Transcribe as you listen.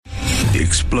the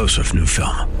explosive new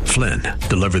film, Flynn,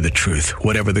 Deliver the Truth,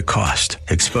 Whatever the Cost,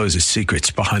 exposes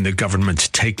secrets behind the government's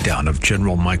takedown of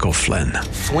General Michael Flynn.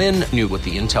 Flynn knew what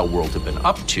the intel world had been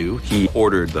up to. He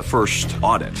ordered the first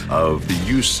audit of the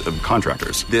use of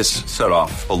contractors. This set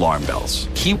off alarm bells.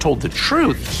 He told the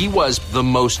truth. He was the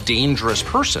most dangerous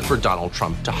person for Donald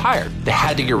Trump to hire. They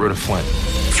had to get rid of Flynn.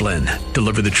 Flynn,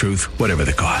 Deliver the Truth, Whatever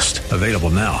the Cost. Available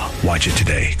now. Watch it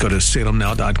today. Go to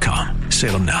salemnow.com.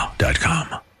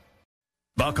 salemnow.com.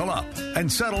 Buckle up and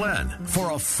settle in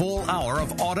for a full hour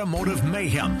of automotive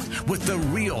mayhem with the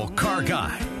real car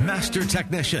guy, master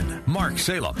technician, Mark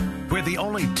Salem, where the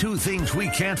only two things we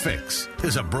can't fix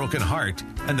is a broken heart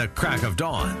and the crack of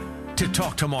dawn. To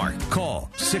talk to Mark, call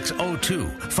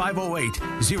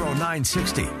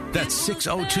 602-508-0960. That's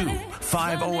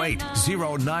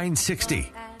 602-508-0960.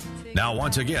 Now,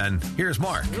 once again, here's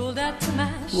Mark. Well,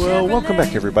 welcome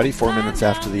back, everybody. 4 minutes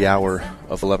after the hour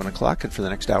of 11 o'clock. And for the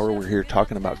next hour, we're here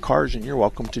talking about cars, and you're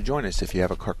welcome to join us. If you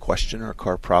have a car question or a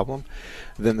car problem,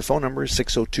 then the phone number is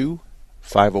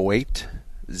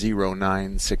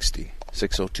 602-508-0960.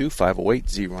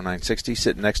 602-508-0960.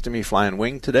 Sitting next to me, flying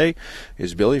wing today,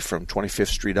 is Billy from 25th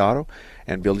Street Auto.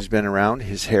 And Billy's been around.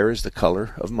 His hair is the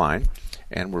color of mine,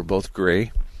 and we're both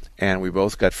gray. And we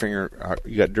both got you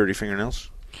got dirty fingernails?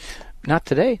 Not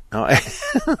today. Oh.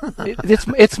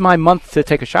 It's my month to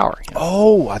take a shower. You know?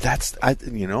 Oh, I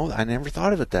never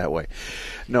thought of it that way.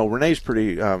 No, Renee's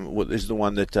pretty is the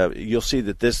one that you'll see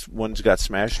that this one's got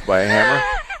smashed by a hammer,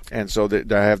 and so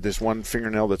that I have this one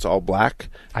fingernail that's all black,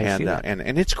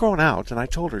 and it's grown out. And I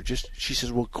told her she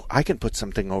says, well, I can put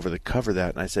something over to cover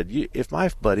that. And I said, if my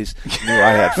buddies knew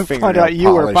I had fingernail polish,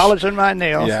 you were polishing my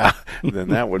nails, yeah, then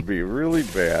that would be really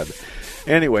bad.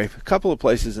 Anyway, a couple of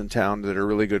places in town that are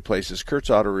really good places.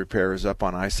 Kurt's Auto Repair is up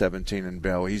on I-17 in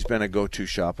Bell. He's been a go-to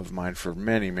shop of mine for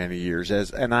many, many years.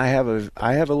 And I have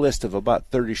a list of about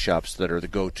 30 shops that are the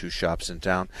go-to shops in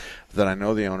town that I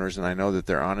know the owners, and I know that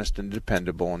they're honest and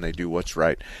dependable and they do what's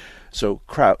right. So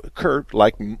Kurt,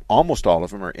 like almost all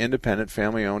of them, are independent,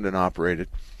 family-owned and operated.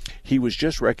 He was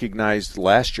just recognized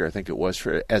last year, I think it was,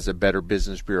 as a Better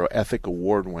Business Bureau Ethic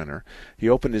Award winner. He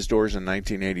opened his doors in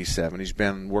 1987. He's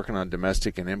been working on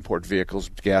domestic and import vehicles,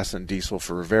 gas and diesel,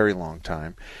 for a very long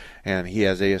time. And he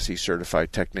has ASE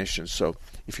certified technicians. So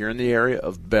if you're in the area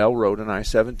of Bell Road and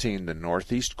I-17, the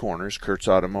northeast corners, Kurt's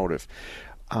Automotive.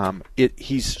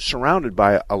 He's surrounded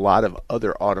by a lot of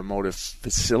other automotive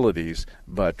facilities,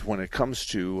 but when it comes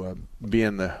to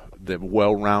being the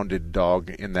well-rounded dog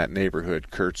in that neighborhood,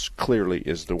 Kurt's clearly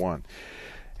is the one.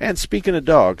 And speaking of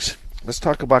dogs, let's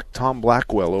talk about Tom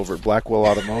Blackwell over at Blackwell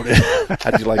Automotive.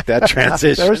 How'd you like that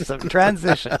transition? There's some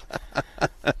transition.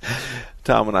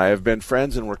 Tom and I have been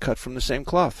friends, and we're cut from the same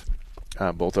cloth.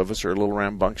 Both of us are a little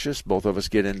rambunctious. Both of us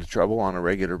get into trouble on a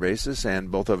regular basis, and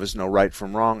both of us know right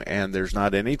from wrong. And there's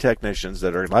not any technicians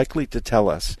that are likely to tell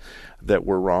us that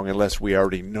we're wrong unless we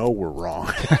already know we're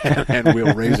wrong, and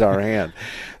we'll raise our hand.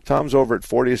 Tom's over at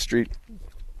 40th Street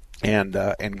and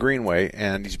Greenway,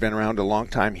 and he's been around a long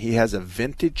time. He has a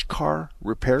vintage car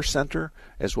repair center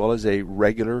as well as a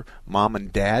regular mom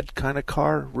and dad kind of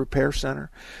car repair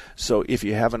center. So if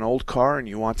you have an old car and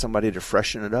you want somebody to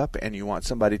freshen it up, and you want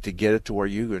somebody to get it to where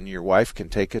you and your wife can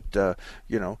take it, to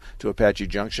Apache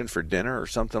Junction for dinner or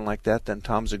something like that, then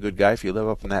Tom's a good guy if you live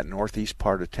up in that northeast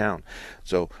part of town.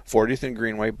 So 40th and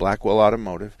Greenway, Blackwell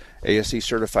Automotive, ASE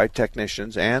certified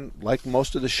technicians, and like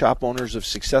most of the shop owners of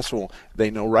Successful,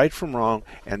 they know right from wrong.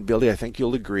 And Billy, I think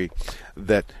you'll agree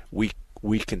that we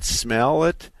can smell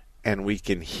it and we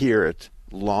can hear it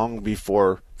long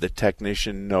before the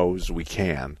technician knows we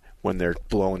can, when they're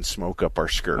blowing smoke up our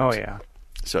skirts. Oh, yeah.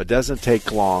 So it doesn't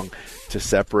take long to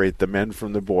separate the men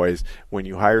from the boys. When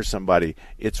you hire somebody,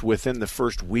 it's within the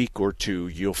first week or two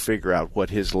you'll figure out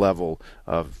what his level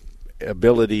of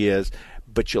ability is,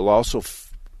 but you'll also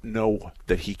know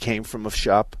that he came from a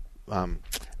shop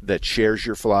that shares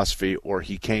your philosophy, or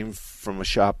he came from a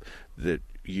shop that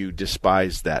you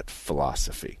despise that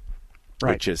philosophy.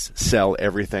 Right. Which is sell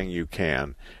everything you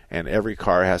can, and every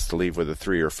car has to leave with a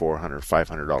 $300 or $400,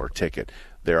 $500 ticket.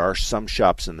 There are some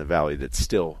shops in the valley that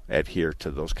still adhere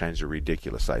to those kinds of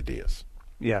ridiculous ideas.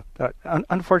 Yeah.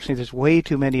 Unfortunately, there's way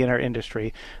too many in our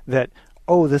industry that,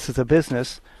 this is a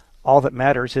business. All that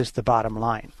matters is the bottom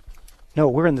line. No,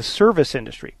 we're in the service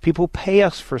industry. People pay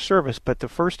us for service, but the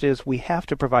first is we have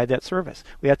to provide that service.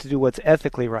 We have to do what's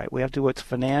ethically right. We have to do what's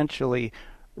financially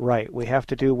right. We have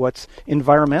to do what's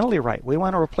environmentally right. We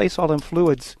want to replace all them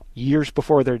fluids years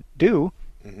before they're due.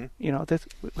 Mm-hmm.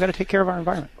 We've got to take care of our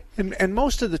environment. And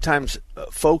most of the times,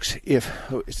 folks, if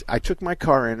I took my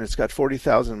car in, it's got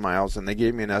 40,000 miles, and they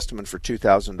gave me an estimate for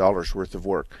 $2,000 worth of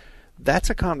work, that's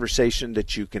a conversation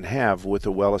that you can have with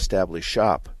a well-established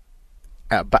shop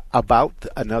about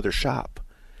another shop.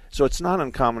 So it's not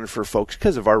uncommon for folks,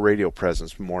 because of our radio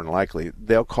presence more than likely,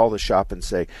 they'll call the shop and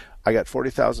say, I got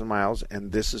 40,000 miles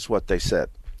and this is what they said.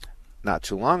 Not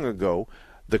too long ago,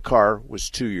 the car was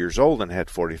 2 years old and had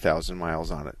 40,000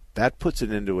 miles on it. That puts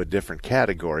it into a different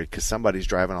category because somebody's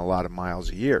driving a lot of miles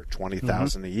a year,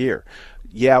 20,000 a year.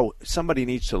 Yeah, somebody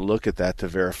needs to look at that to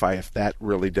verify if that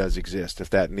really does exist, if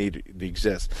that need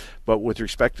exists. But with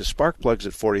respect to spark plugs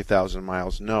at 40,000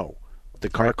 miles, no. The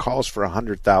car calls for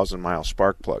 100,000-mile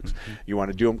spark plugs. You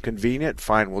want to do them convenient?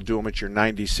 Fine, we'll do them at your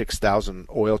 96,000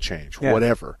 oil change,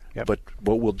 whatever. Yep. But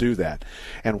we'll do that.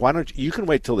 And why don't you can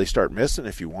wait till they start missing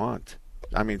if you want.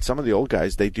 I mean, some of the old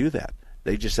guys, they do that.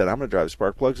 They just said, I'm going to drive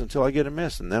spark plugs until I get a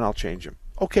miss, and then I'll change them.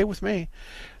 Okay with me.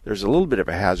 There's a little bit of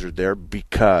a hazard there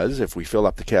because if we fill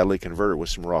up the catalytic converter with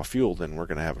some raw fuel, then we're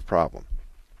going to have a problem.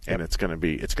 And it's going to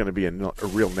be a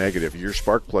real negative. Your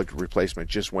spark plug replacement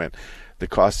just went. The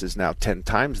cost is now 10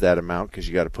 times that amount because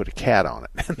you got to put a cat on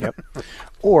it. Yep.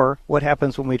 Or what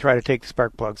happens when we try to take the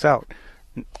spark plugs out?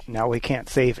 Now we can't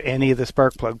save any of the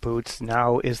spark plug boots.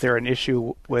 Now is there an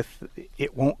issue with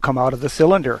it won't come out of the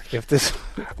cylinder? If this,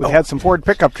 we had some Ford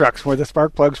pickup trucks where the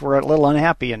spark plugs were a little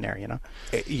unhappy in there, you know.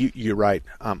 You're right.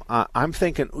 I'm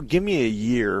thinking, give me a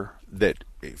year that.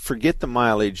 Forget the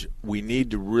mileage. We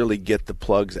need to really get the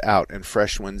plugs out and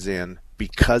fresh ones in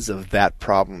because of that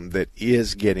problem that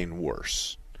is getting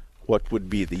worse. What would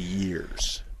be the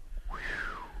years?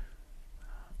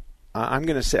 I'm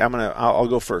going to say I'll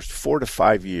go first. 4 to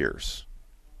 5 years,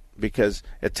 because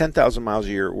at 10,000 miles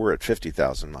a year we're at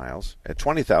 50,000 miles. At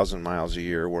 20,000 miles a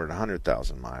year we're at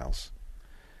 100,000 miles.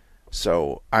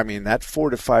 So I mean that 4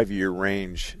 to 5 year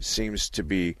range seems to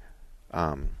be,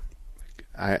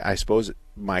 I suppose,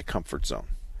 my comfort zone.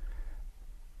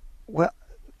 Well,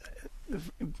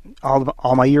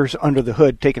 all my years under the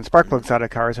hood taking spark plugs out of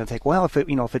cars, I think, well,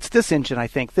 if it's this engine, I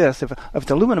think this. If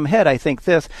it's aluminum head, I think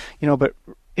this. But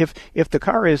if the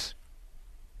car is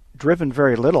driven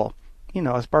very little,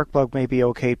 a spark plug may be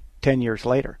okay 10 years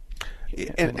later.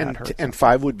 And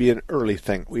 5 would be an early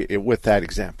thing with that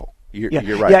example. You're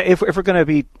right. Yeah, if we're going to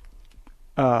be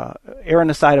err on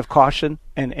the side of caution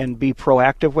and be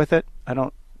proactive with it, I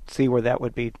don't see where that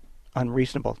would be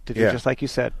unreasonable to do, just like you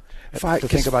said, to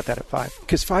think about that at 5.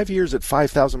 Because 5 years at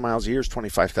 5,000 miles a year is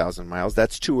 25,000 miles.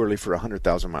 That's too early for a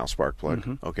 100,000-mile spark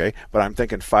plug, okay? But I'm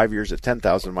thinking 5 years at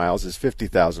 10,000 miles is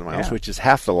 50,000 miles, which is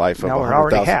half the life of 100,000. Now we're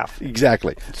already half.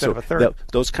 Exactly. Instead of a third.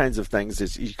 Those kinds of things,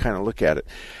 is you kind of look at it.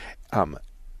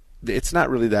 It's not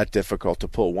really that difficult to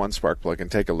pull one spark plug and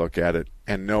take a look at it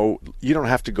and know. You don't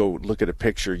have to go look at a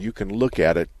picture. You can look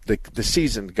at it. The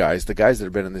seasoned guys, the guys that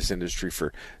have been in this industry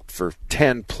for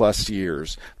 10 plus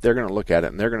years, they're going to look at it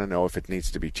and they're going to know if it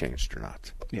needs to be changed or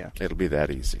not. Yeah. It'll be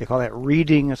that easy. They call that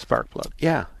reading a spark plug.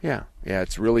 Yeah,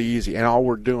 it's really easy. And all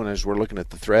we're doing is we're looking at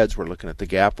the threads, we're looking at the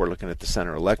gap, we're looking at the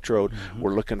center electrode,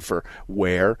 we're looking for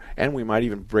wear, and we might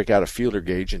even break out a feeler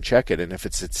gauge and check it. And if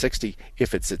it's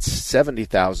at 70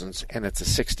 thousandths and it's a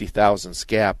 60 thousandths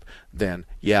gap, then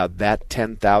that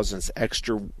 10 thousandths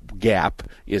extra gap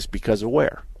is because of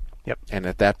wear. Yep. And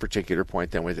at that particular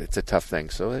point, then it's a tough thing.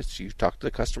 So you talk to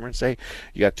the customer and say,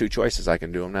 you got 2 choices. I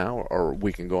can do them now, or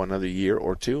we can go another year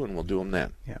or 2, and we'll do them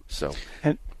then. Yeah. So.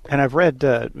 And I've read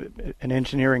an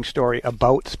engineering story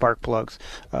about spark plugs.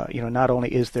 Not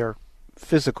only is there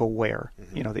physical wear,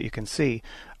 that you can see,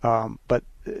 but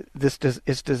this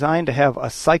is designed to have a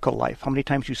cycle life. How many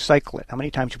times you cycle it? How many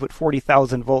times you put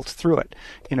 40,000 volts through it?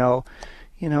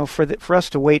 For us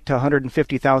to wait to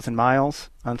 150,000 miles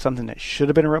on something that should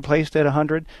have been replaced at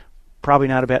 100, probably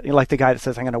not a bad. Like the guy that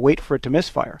says, I'm going to wait for it to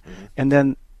misfire. And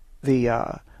then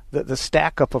the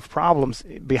stack up of problems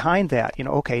behind that,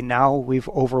 okay, now we've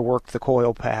overworked the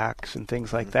coil packs and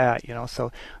things like that,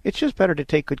 so it's just better to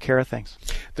take good care of things.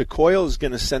 The coil is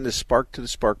going to send a spark to the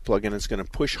spark plug, and it's going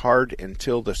to push hard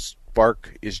until the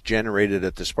spark is generated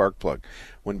at the spark plug.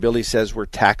 When Billy says we're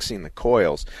taxing the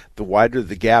coils, the wider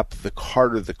the gap, the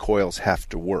harder the coils have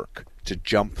to work to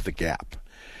jump the gap.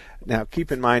 Now,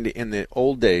 keep in mind, in the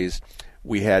old days,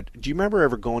 do you remember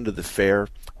ever going to the fair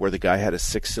where the guy had a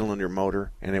 6-cylinder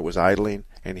motor and it was idling,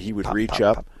 and he would reach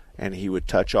up and he would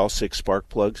touch all 6 spark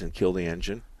plugs and kill the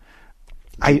engine?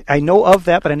 I know of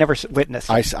that, but I never witnessed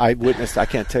it. I witnessed, I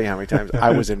can't tell you how many times.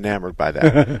 I was enamored by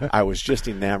that. I was just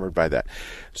enamored by that.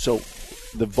 So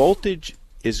the voltage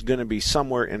is going to be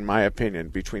somewhere, in my opinion,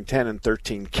 between 10 and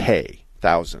 13K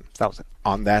thousand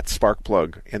on that spark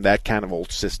plug in that kind of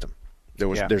old system.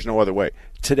 There's no other way.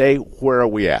 Today, where are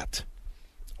we at?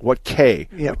 What K?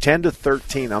 Yep. 10 to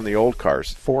 13 on the old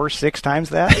cars. 4-6 times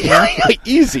that. Yeah.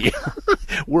 Easy.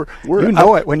 we're You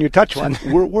know it when you touch one.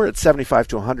 We're at 75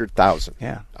 to 100,000.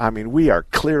 Yeah. I mean, we are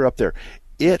clear up there.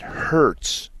 It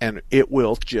hurts, and it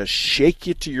will just shake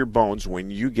you to your bones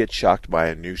when you get shocked by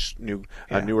a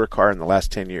newer car in the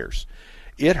last 10 years.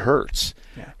 It hurts.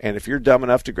 Yeah. And if you're dumb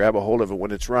enough to grab a hold of it when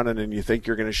it's running and you think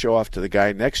you're going to show off to the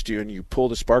guy next to you and you pull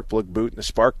the spark plug boot and the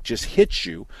spark just hits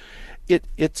you,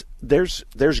 there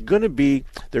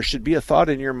should be a thought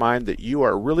in your mind that you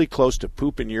are really close to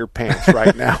pooping your pants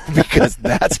right now because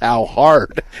that's how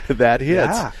hard that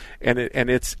hits. Yeah. And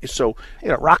it's so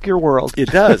It'll rock your world. it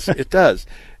does. It does.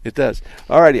 It does.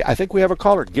 All righty. I think we have a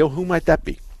caller. Gil, who might that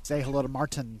be? Say hello to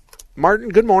Martin. Martin,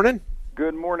 good morning.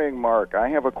 Good morning, Mark. I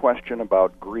have a question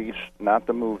about Grease, not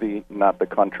the movie, not the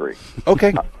country.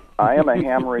 Okay. I am a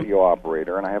ham radio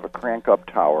operator, and I have a crank-up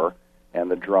tower,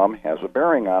 and the drum has a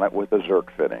bearing on it with a Zerk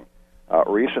fitting.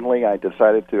 Recently, I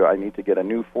decided I need to get a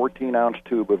new 14-ounce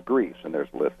tube of grease, and there's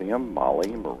lithium,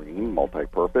 moly, marine,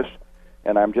 multi-purpose,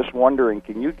 and I'm just wondering,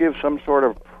 can you give some sort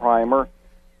of primer?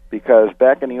 Because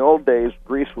back in the old days,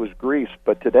 grease was grease,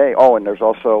 but today, and there's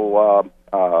also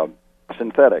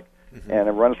synthetic, and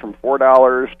it runs from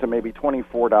 $4 to maybe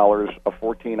 $24 a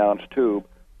 14-ounce tube.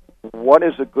 What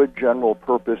is a good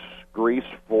general-purpose grease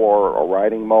for a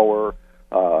riding mower,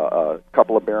 a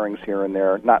couple of bearings here and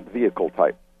there, not vehicle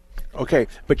type? Okay,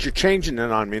 but you're changing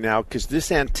it on me now because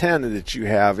this antenna that you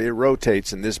have, it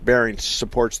rotates, and this bearing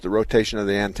supports the rotation of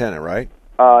the antenna, right?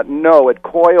 No, it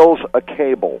coils a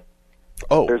cable.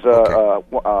 Oh, There's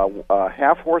okay. a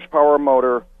half-horsepower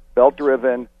motor,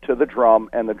 belt-driven, to the drum,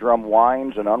 and the drum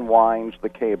winds and unwinds the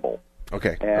cable.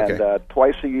 Okay. And okay.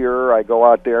 Twice a year, I go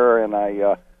out there and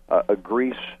I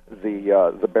grease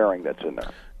the bearing that's in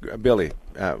there. Billy,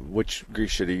 which grease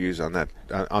should he use on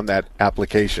that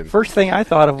application? First thing I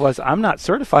thought of was, I'm not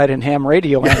certified in ham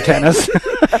radio antennas.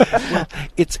 Well,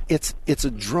 it's a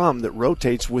drum that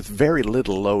rotates with very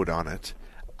little load on it.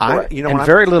 Right. And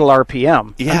very little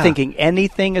RPM. Yeah. I'm thinking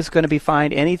anything is going to be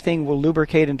fine. Anything will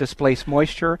lubricate and displace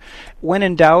moisture. When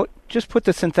in doubt, just put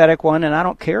the synthetic one, and I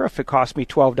don't care if it cost me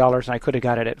 $12 and I could have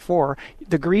got it at $4.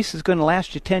 The grease is going to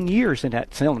last you 10 years in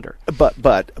that cylinder. But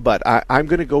I'm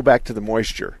going to go back to the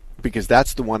moisture because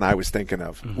that's the one I was thinking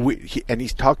of. Mm-hmm.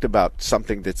 He's talked about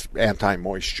something that's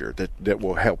anti-moisture that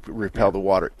will help repel the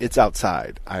water. It's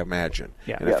outside, I imagine.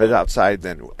 Yeah. And if it's outside,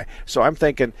 then so I'm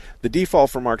thinking the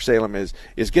default for Mark Salem is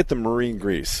get the marine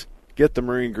grease. Get the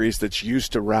marine grease that's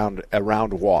used to around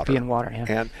water. Be in water,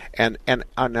 yeah. And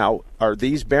now, are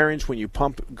these bearings, when you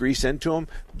pump grease into them,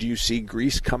 do you see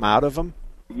grease come out of them?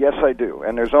 Yes, I do.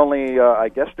 And there's only, I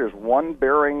guess there's one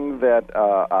bearing that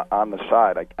on the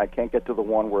side. I can't get to the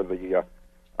one where the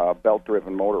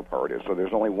belt-driven motor part is, so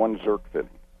there's only one Zerk fitting.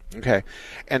 Okay,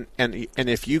 and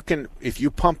if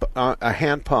you pump a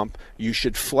hand pump, you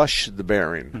should flush the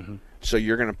bearing. Mm-hmm. So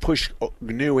you're going to push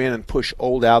new in and push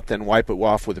old out, then wipe it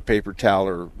off with a paper towel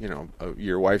or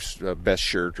your wife's best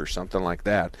shirt or something like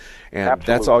that, and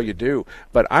Absolutely. That's all you do.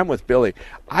 But I'm with Billy.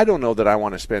 I don't know that I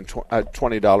want to spend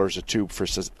 $20 a tube for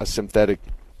a synthetic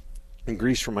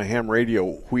grease from a ham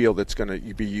radio wheel that's going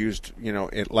to be used,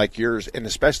 like yours, and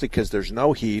especially because there's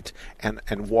no heat and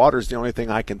water's the only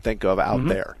thing I can think of out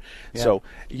there. Yeah. So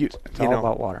It's all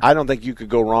about water. I don't think you could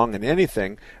go wrong in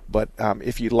anything. But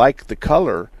if you like the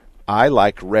color, I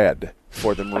like red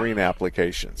for the marine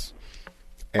applications.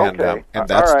 And Okay. and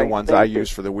that's All the right. ones Thank I you. use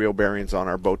for the wheel bearings on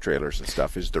our boat trailers and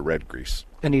stuff is the red grease.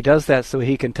 And he does that so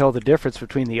he can tell the difference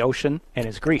between the ocean and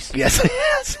his grease. Yes,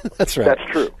 that's right.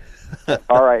 That's true.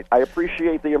 All right. I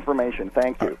appreciate the information.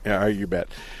 Thank you. Yeah, you bet.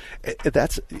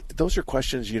 Those are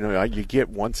questions you get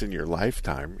once in your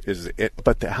lifetime.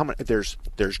 But how many? There's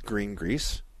green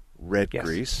grease, red Yes.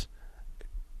 grease,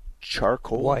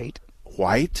 charcoal,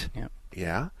 White.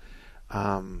 Yeah.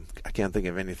 I can't think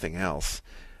of anything else,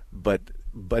 but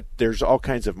there's all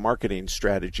kinds of marketing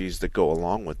strategies that go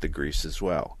along with the grease as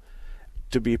well.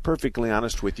 To be perfectly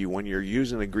honest with you, when you're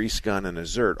using a grease gun and a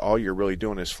Zert, all you're really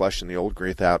doing is flushing the old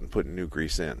grease out and putting new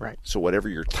grease in. Right. So whatever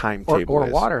your timetable Or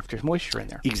is. water if there's moisture in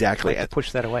there. Exactly. Like to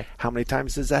push that away. How many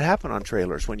times does that happen on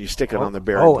trailers when you stick it on the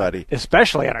bearing buddy?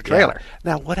 Especially on a trailer. Yeah.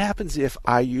 Now, what happens if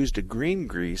I used a green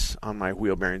grease on my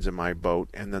wheel bearings in my boat,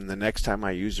 and then the next time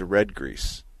I use a red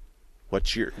grease?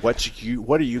 What are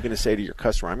you going to say to your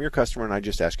customer? I'm your customer, and I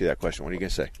just asked you that question. What are you going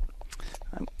to say?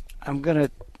 I'm going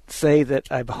to say that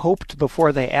I've hoped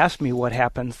before they asked me what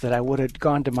happens that I would have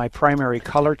gone to my primary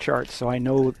color chart so I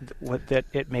know that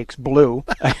it makes blue.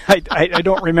 I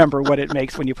don't remember what it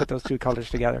makes when you put those two colors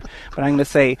together. But I'm going to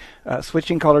say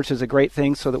switching colors is a great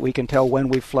thing so that we can tell when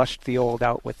we've flushed the old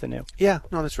out with the new. Yeah,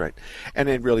 no, that's right. And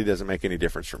it really doesn't make any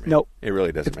difference for me. Nope. It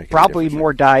really doesn't make any difference. Probably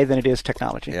more dye than it is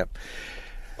technology. Yep.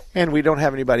 And we don't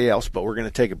have anybody else, but we're going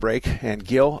to take a break. And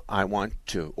Gil, I want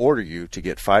to order you to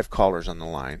get 5 callers on the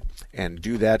line and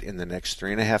do that in the next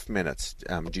 3.5 minutes.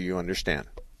 Do you understand?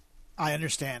 I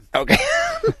understand. Okay.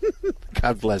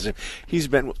 God bless him.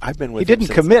 I've been with him. He didn't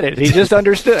commit it. He just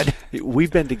understood.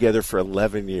 We've been together for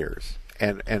 11 years.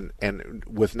 And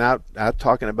without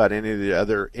talking about any of the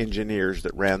other engineers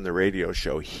that ran the radio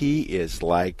show, he is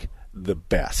like the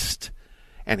best.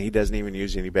 And he doesn't even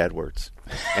use any bad words.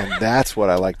 And that's what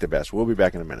I like the best. We'll be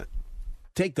back in a minute.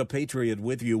 Take the Patriot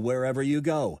with you wherever you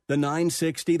go. The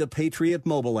 960 The Patriot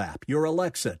mobile app, your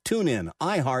Alexa, TuneIn,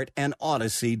 iHeart, and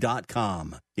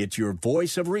Odyssey.com. It's your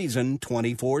voice of reason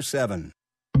 24/7.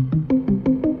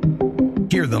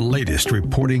 Hear the latest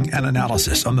reporting and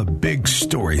analysis on the big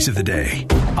stories of the day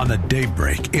on the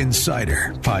Daybreak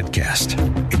Insider podcast.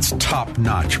 It's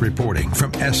top-notch reporting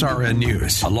from SRN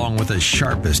News, along with the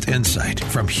sharpest insight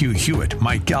from Hugh Hewitt,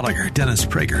 Mike Gallagher, Dennis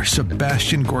Prager,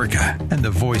 Sebastian Gorka, and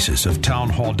the voices of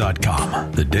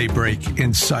townhall.com. The Daybreak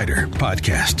Insider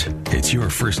podcast. It's your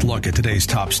first look at today's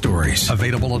top stories.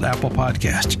 Available at Apple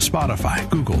Podcasts, Spotify,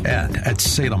 Google, and at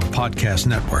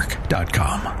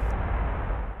SalemPodcastNetwork.com.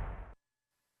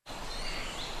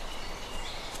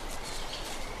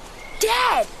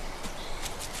 Dad!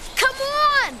 Come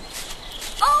on!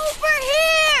 Over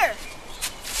here!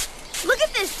 Look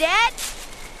at this, Dad!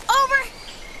 Over...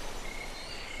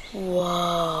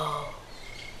 Whoa.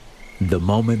 The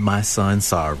moment my son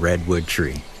saw a redwood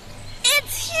tree.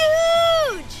 It's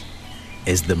huge!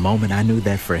 Is the moment I knew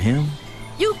that for him,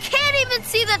 you can't even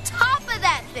see the top of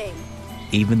that thing!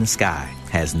 even the sky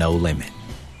has no limit.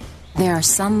 There are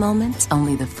some moments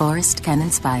only the forest can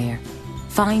inspire.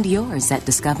 Find yours at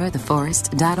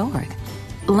discovertheforest.org.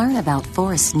 Learn about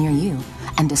forests near you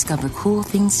and discover cool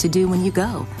things to do when you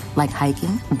go, like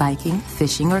hiking, biking,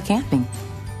 fishing, or camping.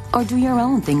 Or do your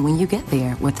own thing when you get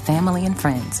there with family and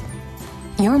friends.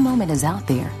 Your moment is out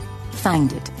there.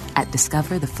 Find it at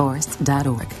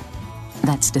discovertheforest.org.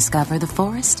 That's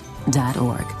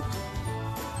discovertheforest.org.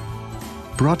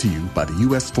 Brought to you by the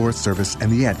U.S. Forest Service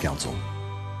and the Ad Council.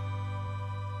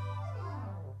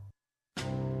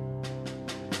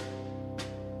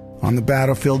 On the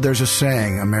battlefield, there's a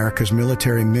saying America's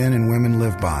military men and women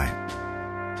live by.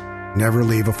 Never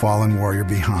leave a fallen warrior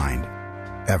behind.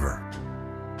 Ever.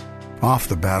 Off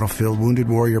the battlefield, Wounded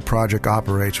Warrior Project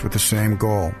operates with the same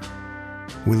goal.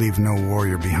 We leave no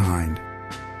warrior behind.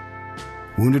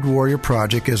 Wounded Warrior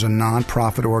Project is a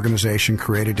non-profit organization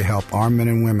created to help our men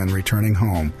and women returning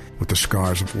home with the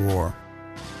scars of war.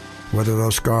 Whether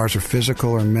those scars are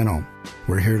physical or mental,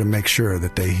 we're here to make sure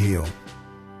that they heal.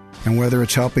 And whether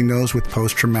it's helping those with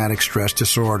post-traumatic stress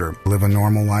disorder live a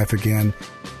normal life again,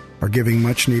 or giving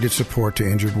much-needed support to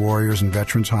injured warriors in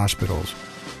veterans' hospitals.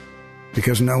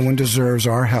 Because no one deserves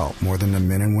our help more than the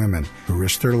men and women who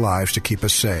risk their lives to keep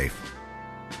us safe.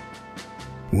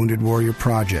 Wounded Warrior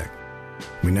Project.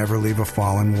 We never leave a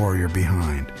fallen warrior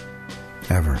behind.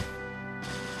 Ever.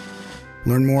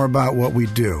 Learn more about what we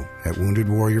do at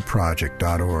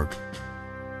woundedwarriorproject.org.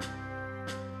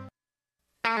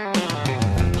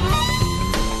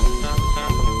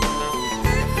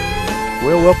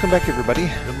 Well, welcome back, everybody.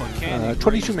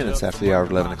 22 minutes after the hour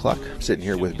of 11 o'clock. I'm sitting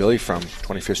here with Billy from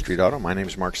 25th Street Auto. My name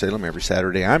is Mark Salem. Every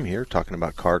Saturday I'm here talking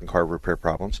about car and car repair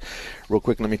problems. Real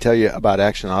quick, let me tell you about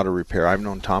Action Auto Repair. I've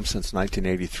known Tom since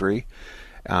 1983.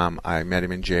 I met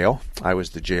him in jail. I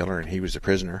was the jailer and he was the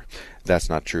prisoner. That's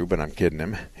not true, but I'm kidding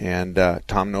him. And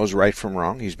Tom knows right from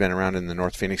wrong. He's been around in the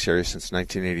North Phoenix area since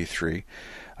 1983.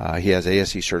 He has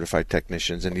ASE certified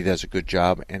technicians and he does a good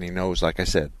job, and he knows, like I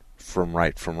said, from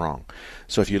right from wrong.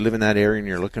 So if you live in that area and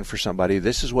you're looking for somebody,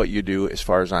 this is what you do as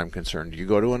far as I'm concerned. You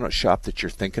go to a shop that you're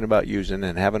thinking about using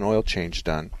and have an oil change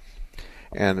done,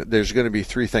 and there's going to be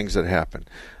three things that happen.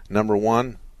 Number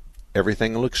one,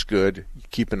 everything looks good.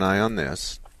 Keep an eye on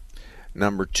this.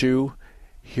 Number two,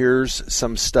 here's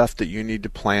some stuff that you need to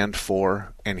plan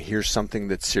for, and here's something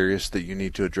that's serious that you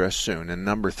need to address soon. And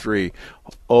number three,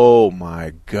 oh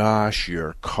my gosh,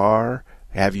 your car,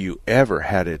 have you ever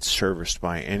had it serviced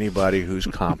by anybody who's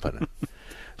competent?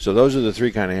 So those are the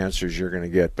three kind of answers you're going to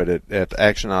get. But at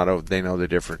Action Auto, they know the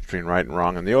difference between right and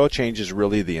wrong. And the oil change is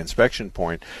really the inspection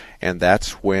point, and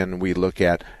that's when we look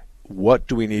at what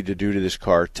do we need to do to this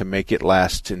car to make it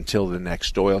last until the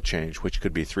next oil change, which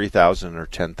could be 3,000 or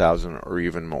 10,000 or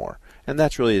even more. And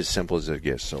that's really as simple as it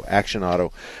gets. So Action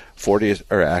Auto, Action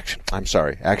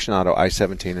Auto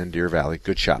I-17 in Deer Valley.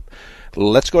 Good shop.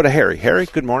 Let's go to Harry. Harry,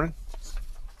 good morning.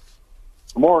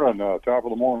 Good morning. Top of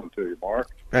the morning to you, Mark.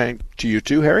 And to you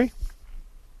too, Harry.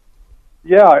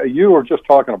 Yeah, you were just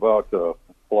talking about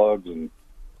plugs and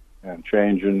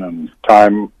changing and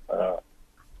time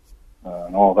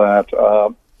and all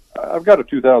that. I've got a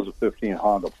 2015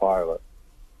 Honda Pilot,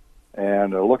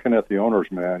 and looking at the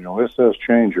owner's manual, it says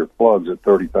change your plugs at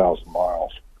 30,000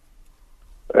 miles.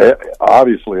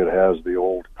 Obviously, it has the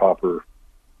old copper,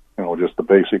 just the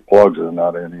basic plugs and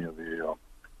not any of the,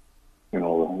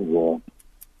 the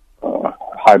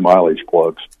high mileage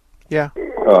plugs. Yeah.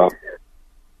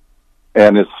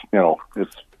 And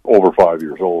it's over 5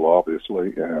 years old,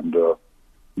 obviously. And do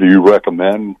you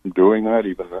recommend doing that,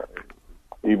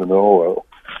 even though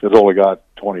it's only got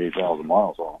 28,000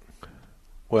 miles on it?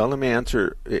 Well, let me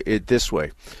answer it this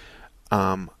way.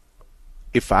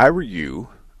 If I were you,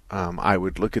 I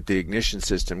would look at the ignition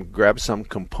system, grab some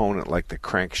component like the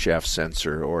crankshaft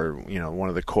sensor or one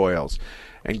of the coils,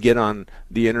 and get on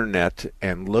the internet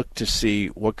and look to see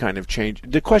what kind of change.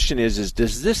 The question is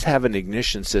does this have an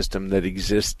ignition system that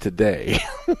exists today?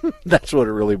 That's what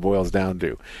it really boils down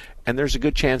to. And there's a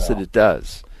good chance that it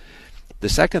does. The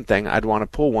second thing, I'd want to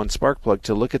pull one spark plug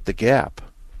to look at the gap.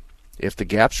 If the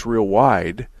gap's real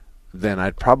wide, then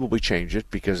I'd probably change it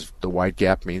because the wide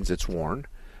gap means it's worn.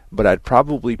 But I'd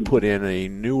probably put in a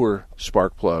newer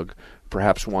spark plug,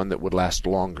 perhaps one that would last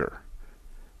longer,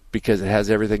 because it has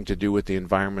everything to do with the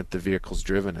environment the vehicle's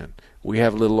driven in. We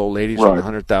have little old ladies with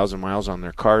 100,000 miles on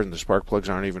their cars, and the spark plugs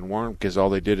aren't even worn because all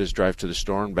they did is drive to the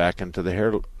store and back into the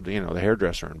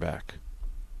hairdresser and back.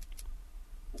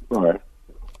 Right.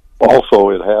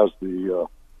 Also, it has the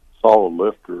solid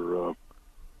lifter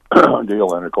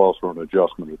deal, and it calls for an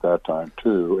adjustment at that time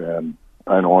too. And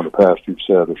I know in the past you've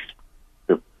said if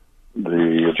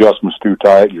the adjustment's too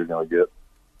tight, you're going to get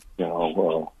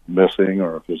missing,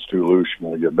 or if it's too loose,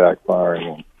 you're going to get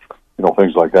backfiring, and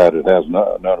things like that. It has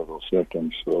none of those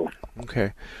symptoms. So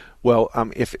okay. Well,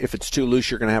 if it's too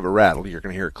loose, you're going to have a rattle. You're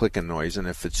going to hear a clicking noise, and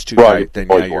if it's too tight, then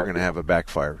you're going to have a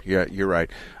backfire. Yeah, you're right.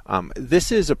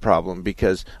 This is a problem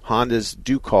because Hondas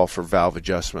do call for valve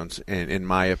adjustments, in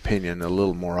my opinion, a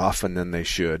little more often than they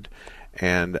should.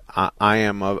 And I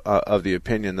am of the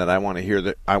opinion that I want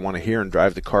to hear and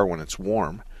drive the car when it's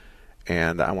warm,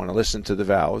 and I want to listen to the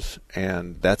valves,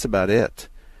 and that's about it.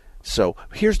 So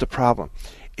here's the problem: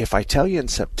 if I tell you in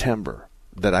September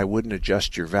that I wouldn't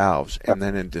adjust your valves, and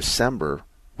then in December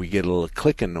we get a little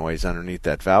clicking noise underneath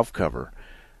that valve cover,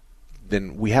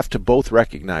 then we have to both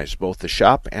recognize, both the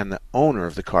shop and the owner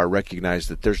of the car recognize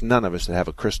that there's none of us that have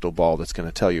a crystal ball that's going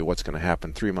to tell you what's going to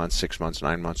happen 3 months, 6 months,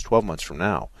 9 months, 12 months from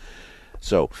now.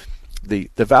 So the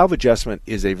valve adjustment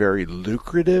is a very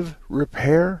lucrative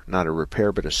repair, not a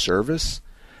repair but a service.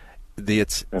 The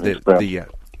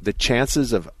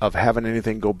chances of having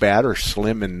anything go bad are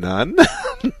slim and none.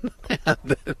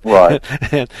 Right.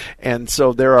 And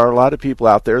so there are a lot of people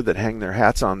out there that hang their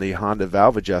hats on the Honda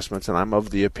valve adjustments, and I'm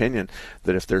of the opinion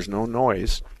that if there's no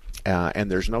noise and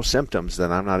there's no symptoms,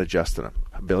 then I'm not adjusting them.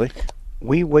 Billy?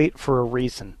 We wait for a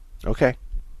reason. Okay.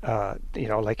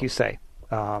 Like you say.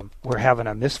 We're having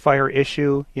a misfire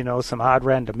issue, some odd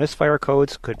random misfire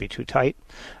codes, could be too tight.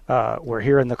 We're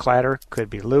hearing the clatter, could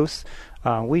be loose.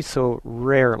 We so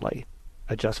rarely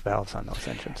adjust valves on those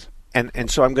engines.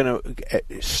 And so I'm going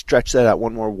to stretch that out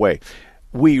one more way.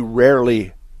 We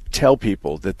rarely tell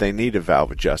people that they need a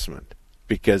valve adjustment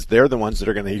because they're the ones that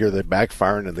are going to hear the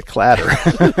backfiring and the clatter.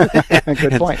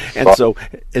 Good point. And so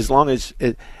as long as,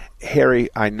 Harry,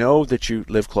 I know that you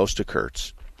live close to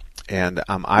Kurtz. And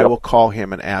I will call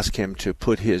him and ask him to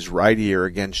put his right ear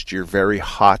against your very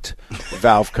hot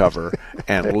valve cover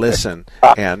and listen.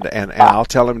 And I'll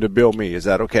tell him to bill me. Is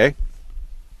that okay?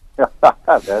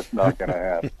 That's not going to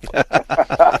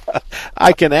happen.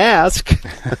 I can ask.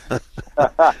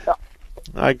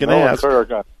 I can ask.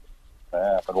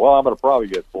 Well, I'm going to probably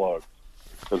get plugged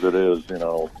because it is,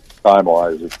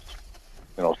 time-wise, it's,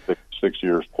 6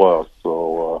 years plus.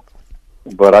 So,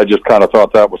 but I just kind of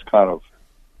thought that was kind of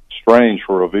strange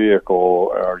for a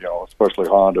vehicle, or, especially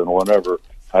Honda and whatever.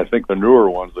 I think the newer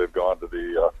ones, they've gone to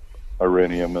the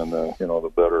Irinium and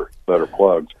the better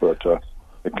plugs, but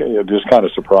it just kind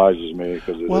of surprises me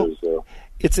because it is.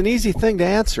 It's an easy thing to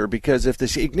answer because if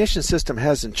the ignition system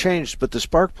hasn't changed, but the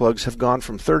spark plugs have gone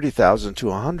from 30,000 to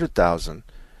 100,000,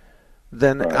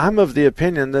 then I'm of the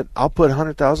opinion that I'll put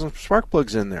 100,000 spark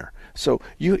plugs in there. So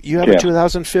you have a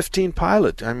 2015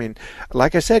 Pilot. I mean,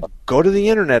 like I said, go to the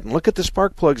internet and look at the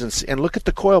spark plugs and look at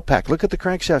the coil pack, look at the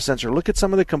crankshaft sensor, look at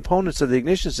some of the components of the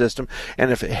ignition system,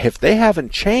 and if they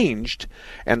haven't changed,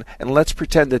 and let's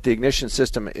pretend that the ignition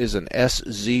system is an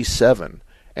SZ7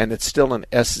 and it's still an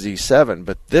SZ7,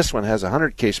 but this one has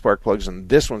 100K spark plugs and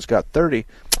this one's got 30.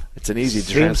 It's an easy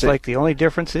transition. Seems like the only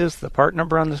difference is the part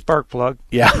number on the spark plug.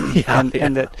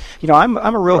 And that, you know, I'm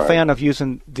a real fan of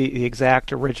using the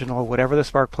exact original, whatever the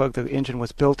spark plug the engine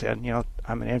was built in. You know,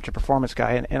 I'm an engine performance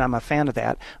guy, and I'm a fan of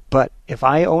that. But if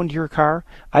I owned your car,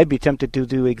 I'd be tempted to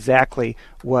do exactly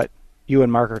what you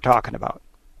and Mark are talking about.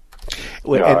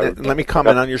 And let me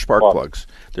comment on your spark plugs.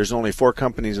 There's only 4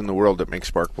 companies in the world that make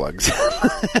spark plugs,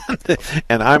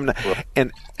 and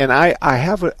I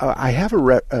have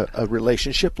a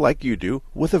relationship like you do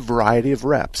with a variety of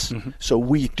reps. Mm-hmm. So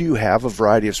we do have a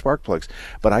variety of spark plugs.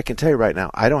 But I can tell you right now,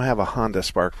 I don't have a Honda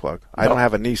spark plug. I don't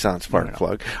have a Nissan spark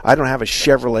plug. I don't have a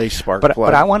Chevrolet spark plug.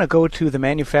 But I want to go to the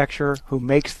manufacturer who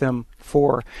makes them.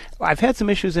 I've had some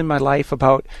issues in my life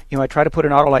about, you know, I try to put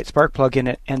an Autolite spark plug in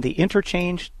it, and the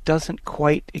interchange doesn't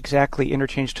quite exactly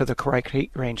interchange to the correct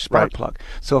heat range spark plug.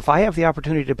 So if I have the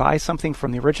opportunity to buy something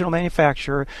from the original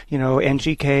manufacturer, you know,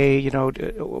 NGK, you know,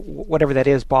 whatever that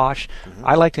is, Bosch,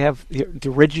 I like to have the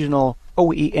original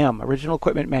OEM, original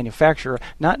equipment manufacturer,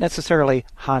 not necessarily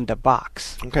Honda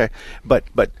box. Okay, but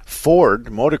Ford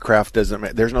Motorcraft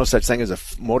doesn't. There's no such thing as a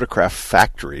Motorcraft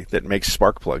factory that makes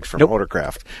spark plugs for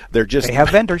Motorcraft. They have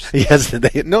vendors. Yes,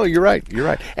 no, you're right,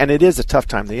 and it is a tough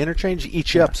time. The interchange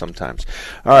eats you up sometimes.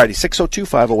 Alrighty,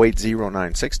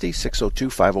 602-508-0960,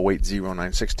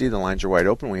 602-508-0960. The lines are wide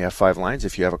open. We have 5 lines.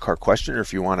 If you have a car question, or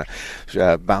if you want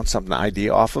to bounce something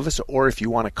idea off of us, or if you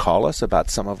want to call us about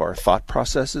some of our thought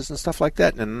processes and stuff like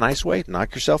that in a nice way,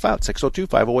 knock yourself out.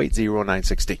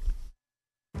 602-508-0960.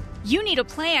 You need a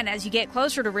plan as you get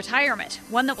closer to retirement,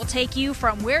 one that will take you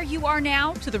from where you are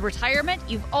now to the retirement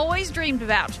you've always dreamed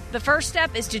about. The first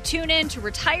step is to tune in to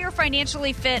Retire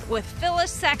Financially Fit with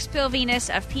Phyllis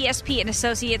Sachs-Pilvinus of PSP and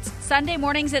Associates, Sunday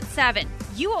mornings at 7.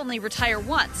 You only retire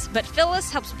once, but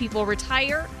Phyllis helps people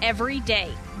retire every day.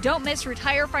 Don't miss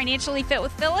Retire Financially Fit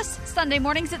with Phyllis, Sunday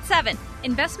mornings at 7.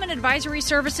 Investment advisory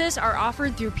services are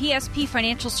offered through PSP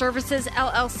Financial Services,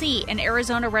 LLC, an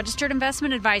Arizona registered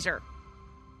investment advisor.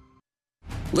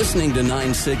 Listening to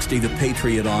 960 The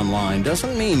Patriot Online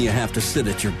doesn't mean you have to sit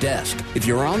at your desk. If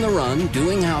you're on the run,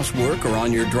 doing housework, or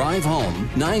on your drive home,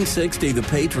 960 The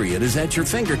Patriot is at your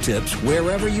fingertips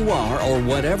wherever you are or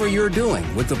whatever you're doing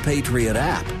with the Patriot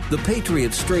app. The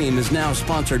Patriot Stream is now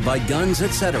sponsored by Guns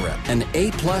Etc., an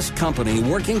A-plus company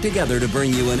working together to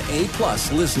bring you an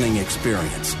A-plus listening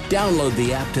experience. Download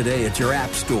the app today at your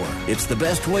app store. It's the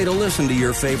best way to listen to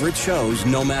your favorite shows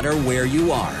no matter where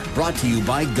you are. Brought to you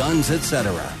by Guns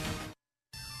Etc.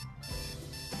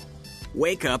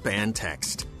 Wake up and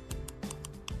text.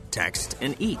 Text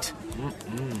and eat.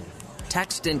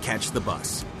 Text and catch the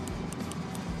bus.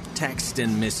 Text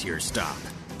and miss your stop.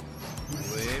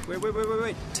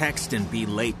 Wait. Text and be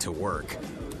late to work.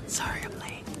 Sorry, I'm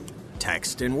late.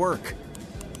 Text and work.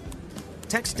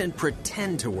 Text and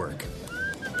pretend to work.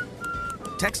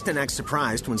 Text and act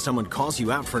surprised when someone calls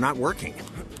you out for not working.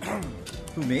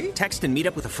 Who, me? Text and meet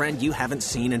up with a friend you haven't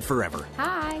seen in forever.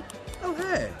 Hi. Oh,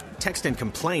 hey. Text and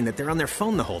complain that they're on their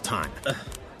phone the whole time.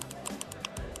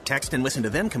 Text and listen to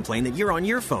them complain that you're on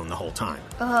your phone the whole time.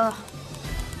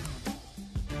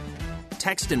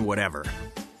 Text and whatever.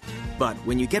 But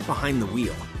when you get behind the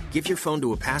wheel, give your phone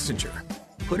to a passenger.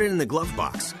 Put it in the glove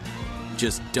box.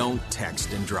 Just don't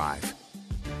text and drive.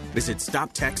 Visit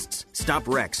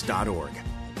StopTextsStopWrecks.org.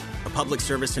 A public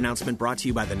service announcement brought to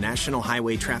you by the National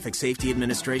Highway Traffic Safety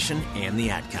Administration and the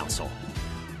Ad Council.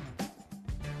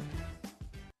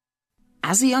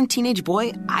 As a young teenage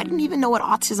boy, I didn't even know what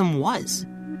autism was.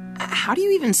 How do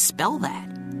you even spell that?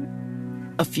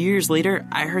 A few years later,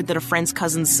 I heard that a friend's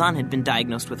cousin's son had been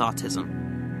diagnosed with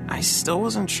autism. I still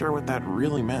wasn't sure what that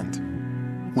really meant.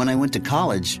 When I went to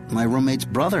college, my roommate's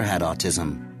brother had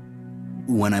autism.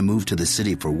 When I moved to the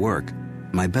city for work,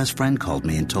 my best friend called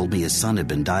me and told me his son had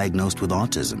been diagnosed with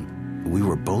autism. We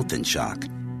were both in shock.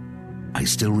 I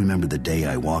still remember the day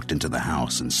I walked into the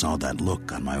house and saw that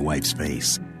look on my wife's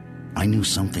face. I knew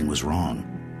something was wrong.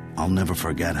 I'll never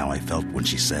forget how I felt when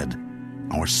she said,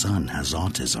 "Our son has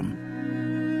autism."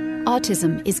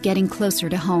 Autism is getting closer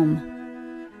to home.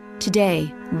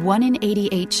 Today, 1 in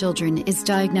 88 children is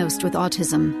diagnosed with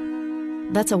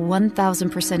autism. That's a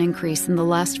 1,000% increase in the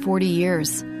last 40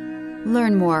 years.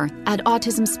 Learn more at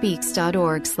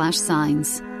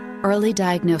autismspeaks.org/signs. Early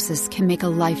diagnosis can make a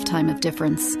lifetime of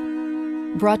difference.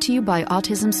 Brought to you by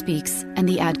Autism Speaks and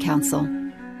the Ad Council.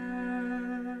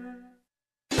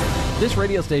 This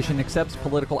radio station accepts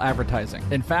political advertising.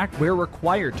 In fact, we're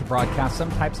required to broadcast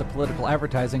some types of political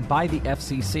advertising by the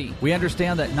FCC. We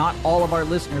understand that not all of our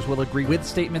listeners will agree with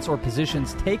statements or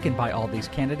positions taken by all these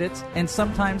candidates, and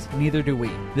sometimes neither do we.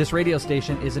 This radio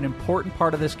station is an important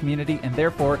part of this community, and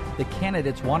therefore the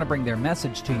candidates want to bring their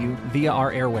message to you via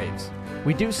our airwaves.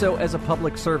 We do so as a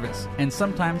public service, and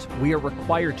sometimes we are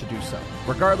required to do so.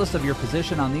 Regardless of your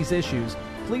position on these issues,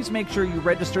 please make sure you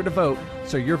register to vote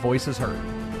so your voice is heard.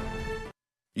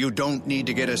 You don't need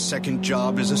to get a second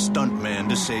job as a stuntman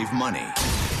to save money.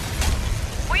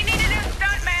 We need a new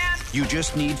stuntman! You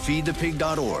just need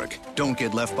feedthepig.org. Don't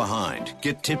get left behind.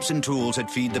 Get tips and tools at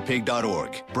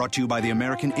feedthepig.org. Brought to you by the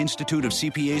American Institute of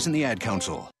CPAs and the Ad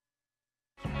Council.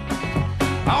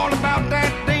 All about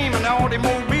that demon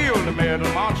automobile, the metal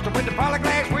monster with the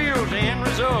polyglass wheels, the end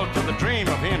result of the dream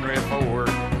of Henry Ford.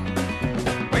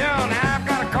 Well, now I've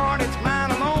got a car that's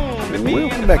mine alone.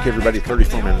 Welcome back, everybody.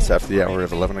 34 minutes after the hour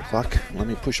of 11 o'clock. Let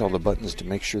me push all the buttons to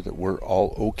make sure that we're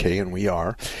all okay, and we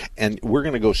are. And we're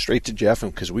going to go straight to Jeff,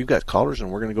 because we've got callers,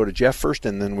 and we're going to go to Jeff first,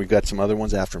 and then we've got some other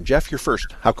ones after him. Jeff, you're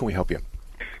first. How can we help you?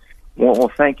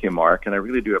 Well, thank you, Mark, and I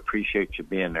really do appreciate you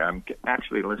being there. I'm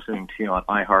actually listening to you on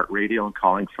iHeartRadio and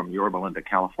calling from Yorba Linda,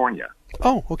 California.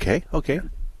 Oh, okay.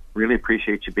 Really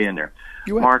appreciate you being there.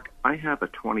 Mark, I have a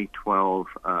 2012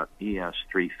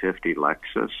 ES350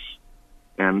 Lexus,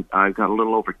 and I've got a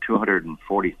little over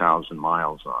 240,000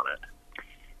 miles on it.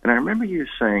 And I remember you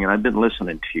saying, and I've been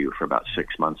listening to you for about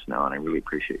 6 months now, and I really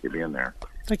appreciate you being there.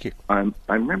 Thank you. I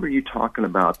remember you talking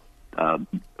about the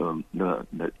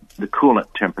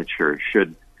coolant temperature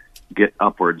should get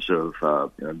upwards of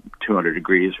 200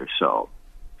 degrees or so.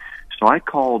 So I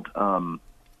called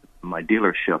my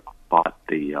dealership, bought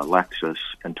the Lexus,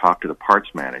 and talked to the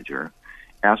parts manager,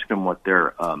 asked him what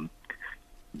their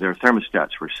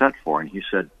thermostats were set for, and he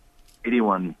said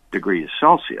 81 degrees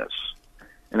Celsius,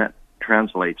 and that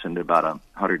translates into about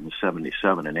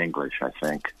 177 in English, I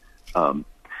think.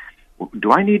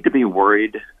 Do I need to be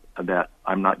worried that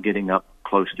I'm not getting up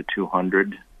close to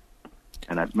 200?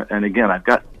 And again, I've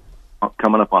got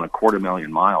coming up on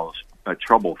 250,000 miles,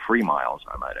 trouble-free miles,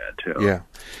 I might add, too. Yeah.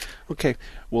 Okay.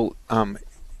 Well,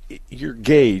 your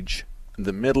gauge,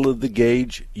 the middle of the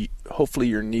gauge, hopefully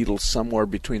your needle's somewhere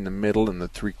between the middle and the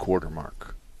three-quarter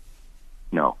mark.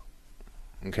 No.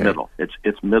 Okay. Middle.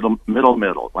 It's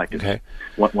middle. Like okay.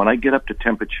 When I get up to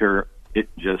temperature, it's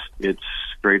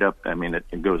straight up. I mean,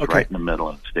 it goes right in the middle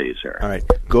and stays there. All right.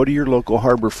 Go to your local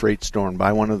Harbor Freight store and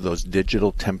buy one of those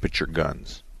digital temperature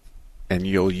guns, and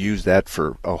you'll use that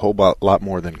for a whole lot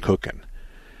more than cooking.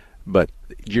 But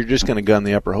you're just going to gun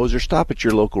the upper hose, or stop at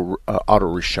your local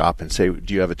auto shop and say,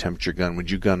 do you have a temperature gun?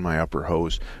 Would you gun my upper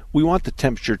hose? We want the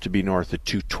temperature to be north of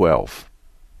 212.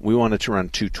 We want it to run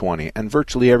 220. And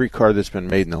virtually every car that's been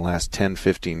made in the last 10,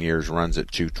 15 years runs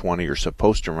at 220 or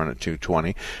supposed to run at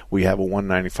 220. We have a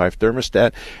 195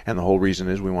 thermostat, and the whole reason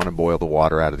is we want to boil the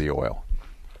water out of the oil.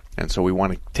 And so we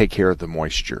want to take care of the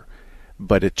moisture.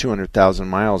 But at 200,000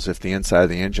 miles, if the inside of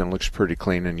the engine looks pretty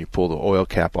clean and you pull the oil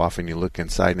cap off and you look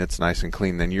inside and it's nice and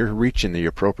clean, then you're reaching the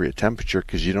appropriate temperature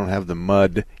because you don't have the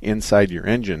mud inside your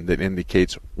engine that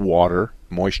indicates water,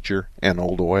 moisture, and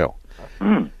old oil.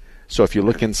 So if you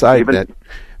look inside that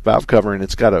valve cover and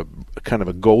it's got a kind of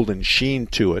a golden sheen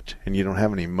to it and you don't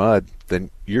have any mud,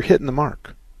 then you're hitting the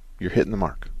mark. You're hitting the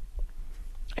mark.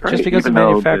 Right. Just because even the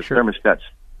manufacturer...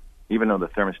 Even though the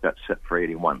thermostat's set for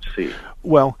 81C.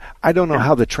 Well, I don't know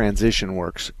how the transition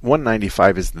works.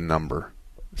 195 is the number.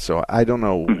 So I don't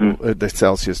know the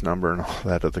Celsius number and all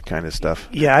that other kind of stuff.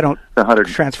 Yeah, I don't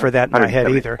transfer that in my head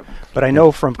either. But I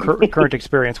know from current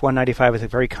experience, 195 is a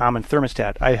very common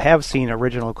thermostat. I have seen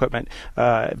original equipment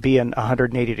be in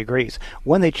 180 degrees.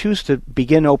 When they choose to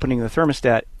begin opening the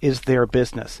thermostat is their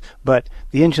business. But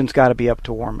the engine's got to be up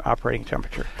to warm operating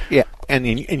temperature. Yeah, and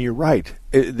you're right.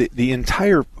 The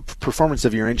entire performance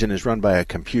of your engine is run by a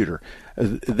computer.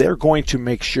 They're going to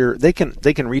make sure they can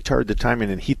retard the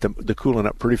timing and heat the coolant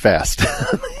up pretty fast.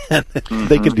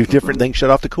 They can do different things, shut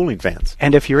off the cooling fans.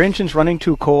 And if your engine's running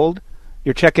too cold,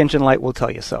 your check engine light will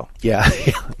tell you so. Yeah,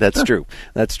 that's true.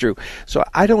 That's true. So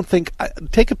I don't think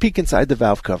take a peek inside the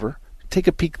valve cover. Take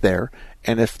a peek there,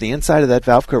 and if the inside of that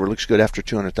valve cover looks good after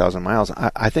 200,000 miles,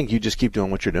 I think you just keep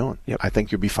doing what you're doing. Yep. I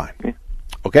think you'll be fine.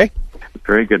 Okay?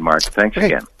 Very good, Mark. Thanks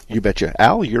again. You betcha.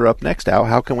 Al, you're up next. Al,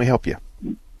 how can we help you?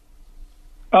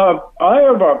 I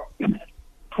have a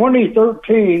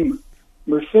 2013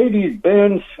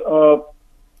 Mercedes-Benz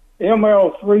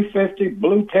ML350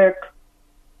 Blue Tech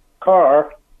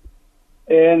car,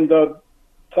 and the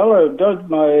fellow who does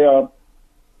my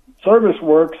service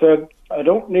work said I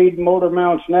don't need motor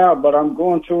mounts now, but I'm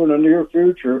going to in the near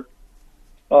future.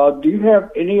 Do you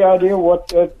have any idea what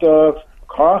that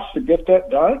costs to get that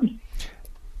done?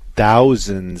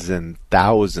 Thousands and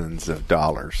thousands of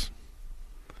dollars.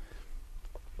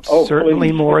 Oh, Certainly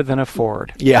please. more than a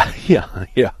Ford. Yeah.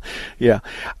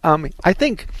 I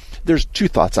think there's two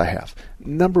thoughts I have.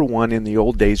 Number one, in the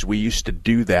old days, we used to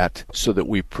do that so that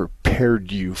we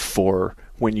prepared you for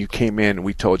when you came in.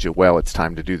 We told you, well, it's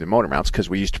time to do the motor mounts because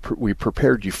we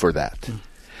prepared you for that.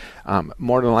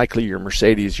 More than likely, your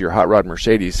Mercedes, your hot rod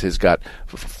Mercedes, has got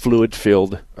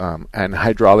fluid-filled and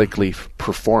hydraulically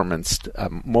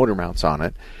performanced motor mounts on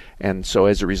it. And so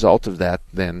as a result of that,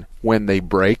 then when they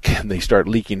break and they start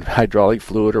leaking hydraulic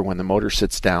fluid, or when the motor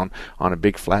sits down on a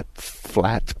big flat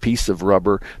piece of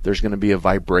rubber, there's going to be a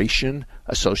vibration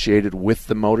associated with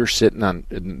the motor sitting on.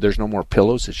 There's no more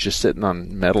pillows. It's just sitting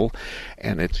on metal.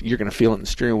 And you're going to feel it in the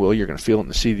steering wheel. You're going to feel it in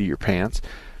the seat of your pants.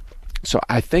 So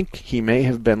I think he may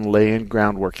have been laying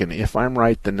groundwork. And if I'm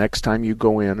right, the next time you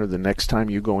go in, or the next time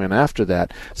you go in after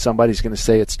that, somebody's going to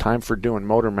say it's time for doing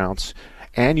motor mounts,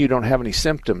 and you don't have any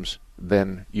symptoms,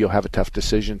 then you'll have a tough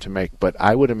decision to make. But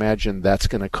I would imagine that's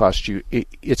going to cost you,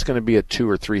 it's going to be a $2,000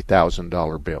 or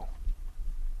 $3,000 bill.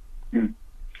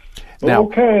 Now,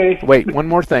 okay. Wait, one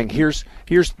more thing. Here's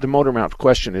the motor mount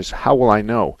question is, how will I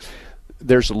know?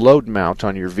 There's a load mount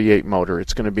on your V8 motor.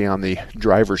 It's going to be on the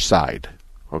driver's side,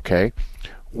 okay?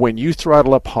 When you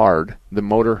throttle up hard, the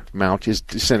motor mount is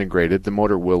disintegrated. The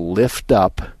motor will lift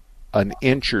up an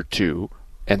inch or two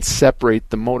and separate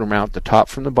the motor mount, the top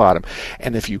from the bottom.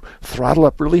 And if you throttle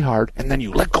up really hard and then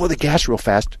you let go of the gas real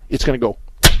fast, it's going to go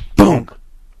boom,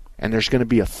 and there's going to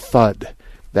be a thud.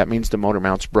 That means the motor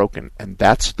mount's broken, and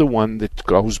that's the one that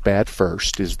goes bad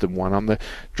first, is the one on the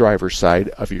driver's side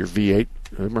of your V8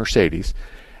 Mercedes.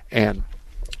 And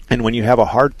when you have a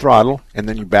hard throttle and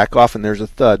then you back off and there's a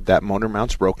thud, that motor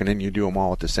mount's broken, and you do them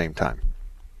all at the same time.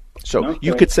 So Okay.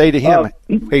 you could say to him,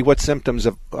 hey, what symptoms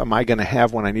am I going to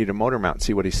have when I need a motor mount, and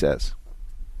see what he says.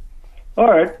 All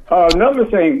right. Another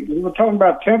thing, we were talking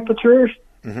about temperatures.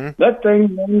 Mm-hmm. That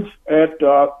thing runs at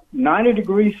 90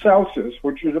 degrees Celsius,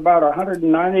 which is about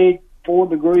 194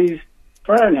 degrees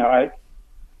Fahrenheit,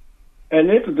 and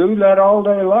it'll do that all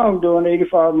day long doing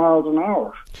 85 miles an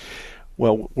hour.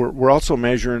 Well, we're also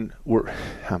measuring.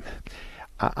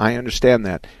 I understand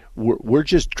that. We're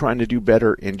just trying to do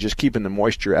better in just keeping the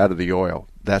moisture out of the oil.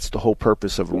 That's the whole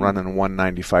purpose of running a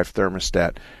 195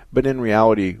 thermostat. But in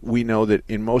reality, we know that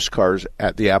in most cars,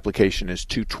 the application is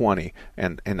 220.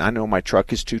 And I know my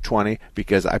truck is 220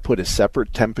 because I put a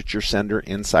separate temperature sender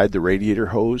inside the radiator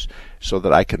hose so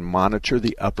that I can monitor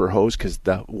the upper hose, because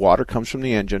the water comes from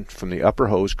the engine, from the upper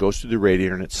hose, goes through the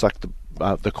radiator, and it sucks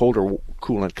the colder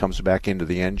coolant comes back into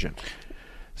the engine.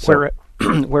 So,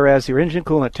 Whereas your engine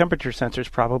coolant temperature sensor is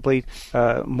probably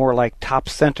more like top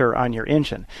center on your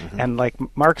engine. Mm-hmm. And like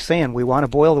Mark's saying, we want to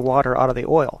boil the water out of the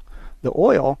oil. The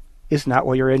oil is not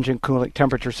what your engine coolant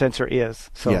temperature sensor is.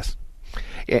 So yes.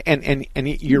 And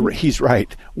he's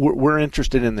right. We're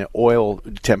interested in the oil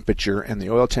temperature, and the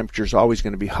oil temperature is always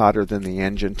going to be hotter than the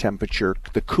engine temperature,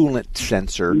 the coolant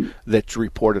sensor that's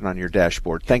reported on your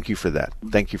dashboard. Thank you for that.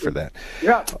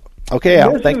 Yeah. Okay,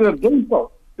 Al. This is a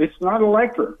diesel. It's not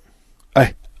electric.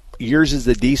 Yours is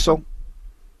the diesel?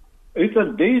 It's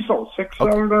a diesel,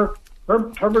 six-cylinder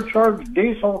turbocharged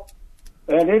diesel,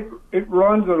 and it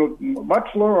runs at a much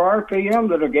lower RPM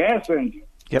than a gas engine.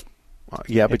 Yep.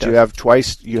 Yeah, but you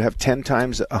have 10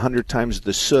 times, 100 times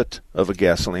the soot of a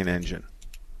gasoline engine.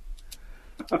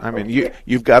 I mean,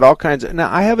 you've got all kinds of...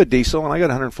 Now, I have a diesel, and I got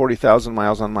 140,000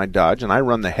 miles on my Dodge, and I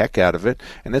run the heck out of it,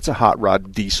 and it's a hot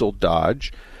rod diesel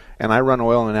Dodge. And I run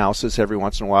oil analysis every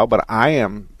once in a while, but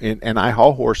and I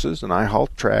haul horses and I haul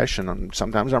trash, and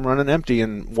sometimes I'm running empty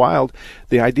and wild.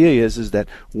 The idea is that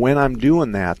when I'm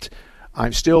doing that,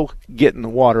 I'm still getting the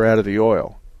water out of the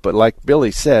oil. But like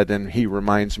Billy said, and he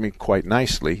reminds me quite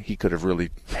nicely, he could have really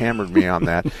hammered me on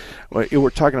that. We're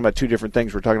talking about two different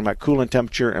things. We're talking about coolant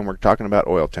temperature, and we're talking about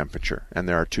oil temperature, and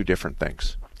there are two different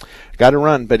things. Got to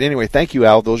run, but anyway, thank you,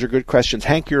 Al. Those are good questions.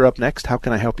 Hank, you're up next. How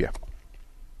can I help you?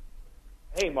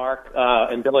 Hey, Mark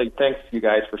and Billy, thanks, you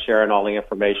guys, for sharing all the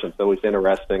information. It's always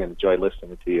interesting and enjoy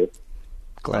listening to you.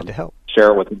 Glad to help.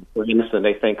 Share it with friends, and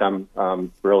they think I'm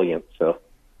brilliant. So,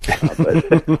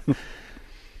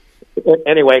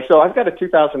 anyway, so I've got a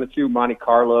 2002 Monte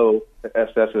Carlo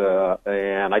SS,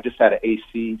 and I just had an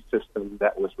AC system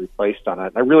that was replaced on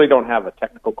it. I really don't have a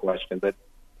technical question, but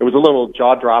it was a little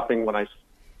jaw-dropping when I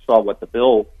saw what the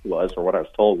bill was, or what I was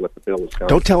told what the bill was going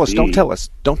to be. Don't tell us.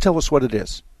 Don't tell us what it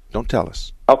is. Don't tell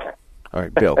us. Okay. All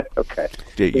right, Bill. Okay.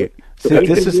 See,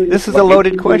 this is a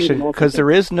loaded question because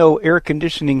there is no air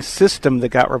conditioning system that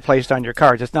got replaced on your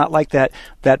cars. It's not like that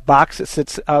box that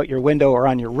sits out your window or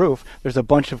on your roof. There's a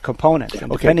bunch of components,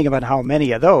 and depending on how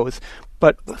many of those.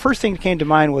 But the first thing that came to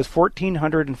mind was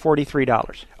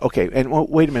 $1,443. Okay, and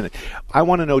wait a minute. I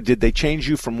want to know, did they change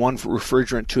you from one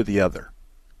refrigerant to the other?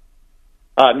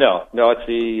 No, it's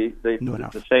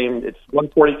the same. It's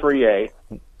 143A.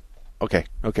 Okay.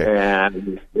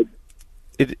 And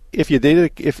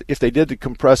if they did the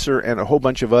compressor and a whole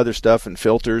bunch of other stuff and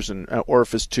filters and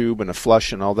orifice tube and a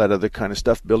flush and all that other kind of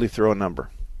stuff, Billy, throw a number.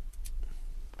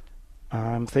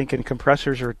 I'm thinking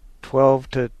compressors are $1,200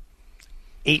 to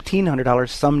 $1,800.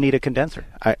 Some need a condenser.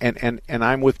 And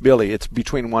I'm with Billy. It's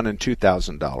between $1,000 and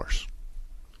 $2,000.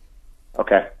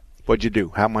 Okay. What'd you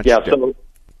do? How much? Yeah.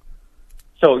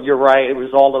 So you're right. It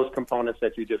was all those components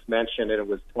that you just mentioned, and it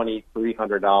was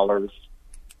 $2,300,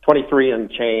 23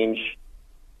 and change.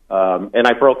 And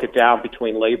I broke it down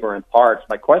between labor and parts.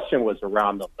 My question was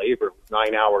around the labor. It was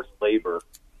 9 hours labor.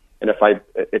 And if I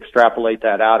extrapolate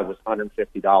that out, it was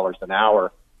 $150 an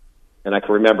hour. And I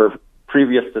can remember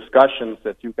previous discussions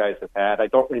that you guys have had. I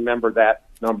don't remember that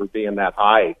number being that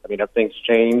high. I mean, have things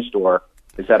changed, or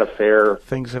is that a fair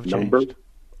Things have number? changed.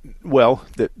 Well,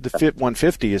 the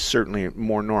 150 is certainly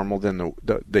more normal than the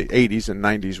 80s and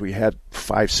 90s we had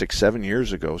 5, 6, 7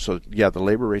 years ago. So yeah, the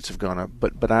labor rates have gone up.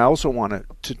 But I also want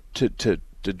to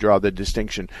draw the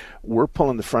distinction. We're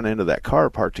pulling the front end of that car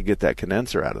apart to get that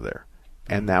condenser out of there,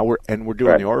 and now we're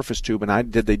doing the orifice tube.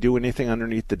 And did they do anything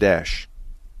underneath the dash?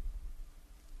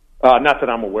 Not that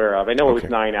I'm aware of. I know it was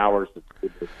 9 hours.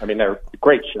 I mean, they're a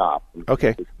great shop.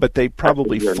 Okay, but they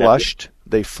probably flushed.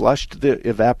 They flushed the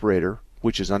evaporator,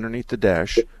 which is underneath the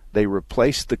dash. They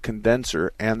replaced the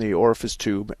condenser and the orifice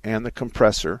tube and the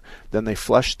compressor. Then they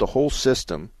flushed the whole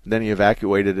system. Then he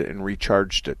evacuated it and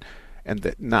recharged it.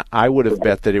 And I would have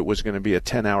bet that it was going to be a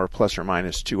 10-hour plus or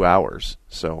minus 2 hours.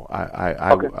 So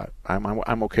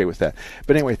I'm okay with that.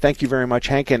 But anyway, thank you very much,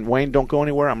 Hank. And Wayne, don't go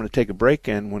anywhere. I'm going to take a break,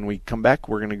 and when we come back,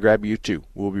 we're going to grab you too.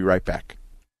 We'll be right back.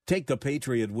 Take the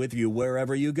Patriot with you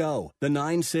wherever you go. The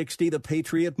 960 The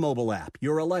Patriot mobile app,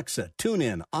 your Alexa,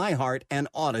 TuneIn, iHeart, and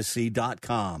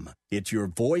Odyssey.com. It's your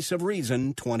voice of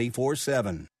reason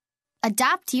 24/7.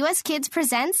 Adopt US Kids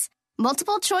presents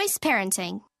Multiple Choice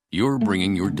Parenting. You're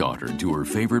bringing your daughter to her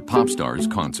favorite pop star's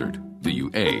concert. Do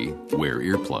you A, wear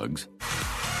earplugs?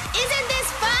 Isn't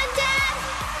this fun, Dad?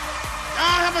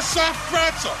 I'll have a soft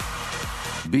pretzel.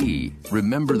 B,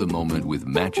 remember the moment with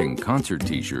matching concert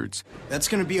t-shirts. That's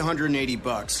going to be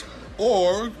 $180.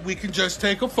 Or we can just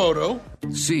take a photo.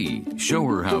 C, show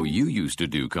her how you used to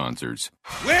do concerts.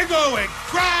 We're going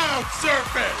crowd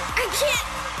surfing. I can't.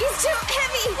 It's too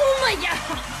heavy. Oh, my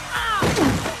God.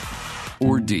 Ah.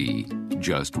 Or D,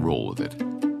 just roll with it.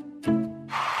 Woo!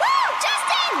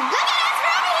 Justin! Look at us.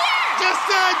 We're over here.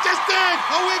 Justin!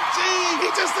 OMG! He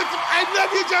just looked. I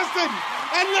love you, Justin.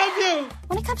 I love you!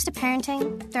 When it comes to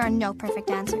parenting, there are no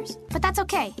perfect answers. But that's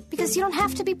okay, because you don't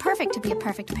have to be perfect to be a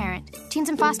perfect parent. Teens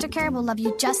in foster care will love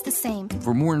you just the same.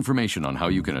 For more information on how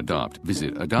you can adopt,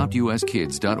 visit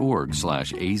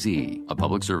adoptuskids.org/AZ. A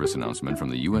public service announcement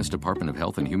from the U.S. Department of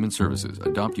Health and Human Services,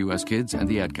 Adopt U.S. Kids, and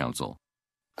the Ad Council.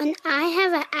 When I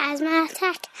have an asthma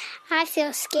attack, I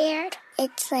feel scared.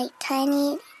 It's like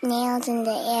tiny nails in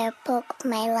the air poke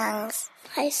my lungs.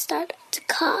 I start to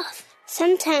cough.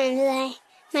 Sometimes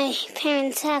my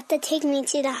parents have to take me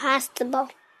to the hospital.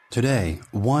 Today,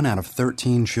 1 out of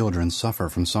 13 children suffer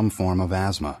from some form of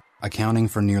asthma, accounting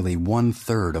for nearly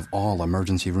 1/3 of all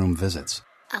emergency room visits.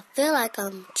 I feel like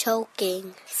I'm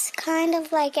choking. It's kind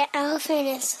of like an elephant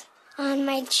is on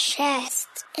my chest.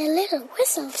 A little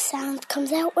whistle sound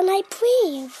comes out when I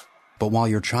breathe. But while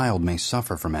your child may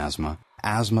suffer from asthma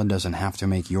doesn't have to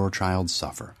make your child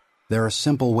suffer. There are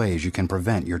simple ways you can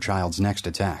prevent your child's next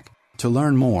attack. To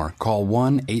learn more, call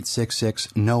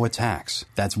 1-866-NO-ATTACKS.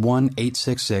 That's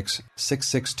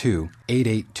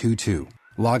 1-866-662-8822.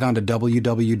 Log on to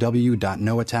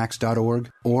www.noattacks.org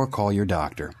or call your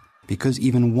doctor, because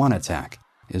even one attack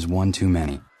is one too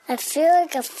many. I feel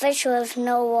like a fish with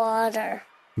no water.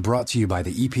 Brought to you by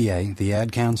the EPA, the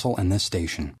Ad Council, and this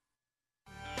station.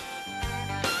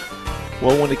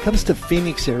 Well, when it comes to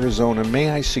Phoenix, Arizona, may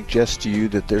I suggest to you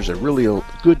that there's a really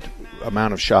good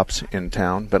amount of shops in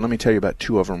town, but let me tell you about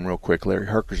 2 of them real quick. Larry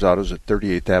Harker's Autos at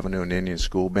 38th Avenue and Indian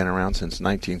School, been around since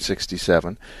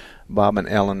 1967. Bob and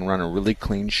Ellen run a really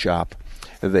clean shop.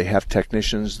 They have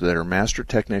technicians that are master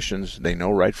technicians. They know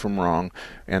right from wrong,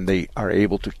 and they are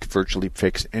able to virtually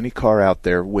fix any car out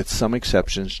there with some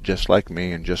exceptions, just like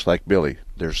me and just like Billy.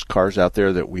 There's cars out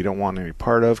there that we don't want any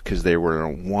part of because they were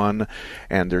one,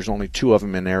 and there's only 2 of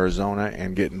them in Arizona,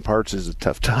 and getting parts is a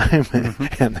tough time,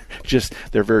 and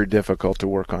they're very difficult to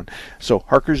work on. So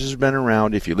Harker's has been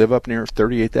around. If you live up near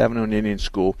 38th Avenue and Indian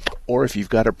School, or if you've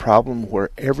got a problem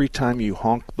where every time you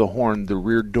honk the horn, the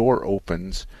rear door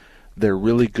opens, they're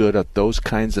really good at those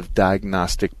kinds of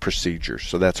diagnostic procedures.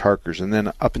 So that's Harker's. And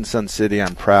then up in Sun City,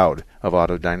 I'm proud of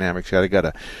Auto Dynamics. I got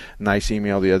a nice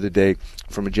email the other day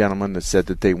from a gentleman that said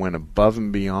that they went above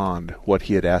and beyond what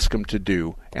he had asked them to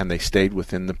do, and they stayed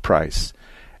within the price.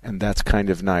 And that's kind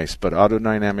of nice. But Auto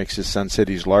Dynamics is Sun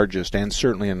City's largest and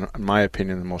certainly, in my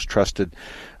opinion, the most trusted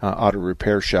auto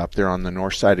repair shop. They're on the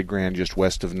north side of Grand, just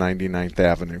west of 99th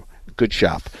Avenue. Good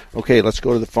shop. Okay, let's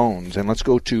go to the phones, and let's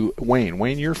go to Wayne.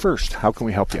 Wayne, you're first. How can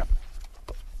we help you?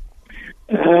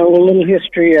 Well, a little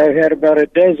history. I've had about a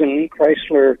dozen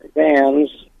Chrysler vans,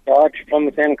 Dodge,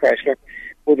 Plymouth, and Chrysler,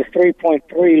 with a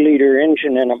 3.3-liter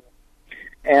engine in them.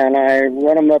 And I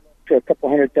run them up to a couple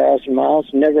 100,000 miles.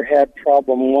 Never had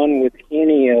problem one with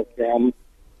any of them.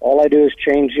 All I do is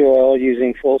change the oil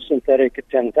using full synthetic at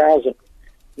 10,000.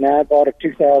 Now I bought a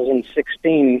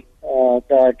 2016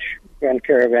 Dodge Grand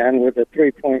Caravan with a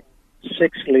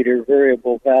 3.6-liter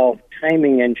variable valve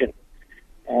timing engine.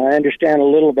 I understand a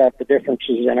little about the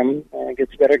differences in them. It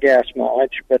gets better gas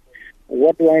mileage, but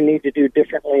what do I need to do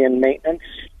differently in maintenance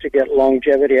to get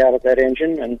longevity out of that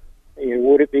engine? And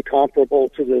would it be comparable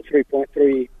to the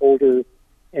 3.3 older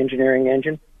engineering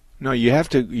engine? No, you have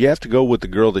to go with the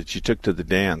girl that you took to the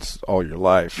dance all your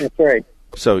life. That's right.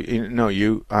 So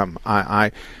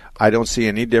I don't see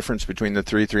any difference between the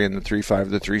 3.3 and the 3.5,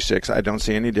 the 3.6. I don't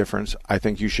see any difference. I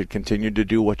think you should continue to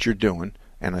do what you're doing,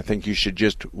 and I think you should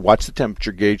just watch the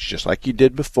temperature gauge just like you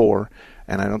did before,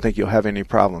 and I don't think you'll have any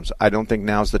problems. I don't think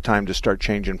now's the time to start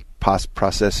changing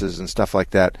processes and stuff like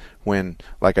that when,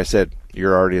 like I said,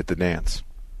 you're already at the dance.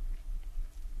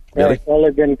 Really? Right. Well,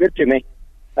 they've been good to me.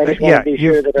 I just want to be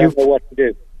sure that I know what to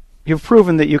do. You've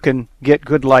proven that you can get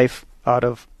good life out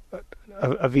of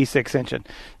a V6 engine.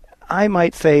 I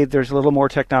might say there's a little more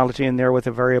technology in there with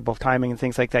the variable timing and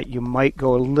things like that. You might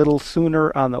go a little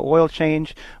sooner on the oil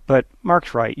change, but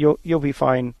Mark's right. You'll be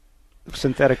fine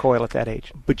synthetic oil at that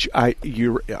age. But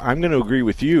I'm going to agree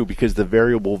with you because the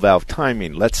variable valve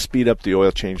timing, let's speed up the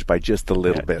oil change by just a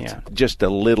little bit. Yeah. Just a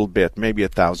little bit, maybe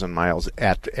 1,000 miles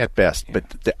at best. Yeah.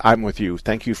 But I'm with you.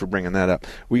 Thank you for bringing that up.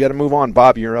 We got to move on.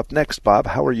 Bob, you're up next. Bob,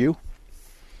 how are you?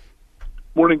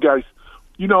 Morning, guys.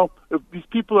 If these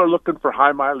people are looking for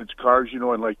high-mileage cars, and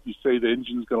like you say, the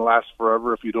engine's going to last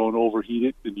forever if you don't overheat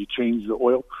it and you change the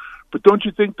oil. But don't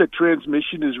you think the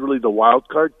transmission is really the wild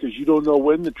card because you don't know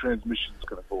when the transmission is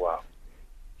going to go out?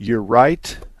 You're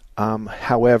right.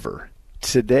 However,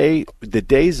 today, the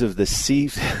days of the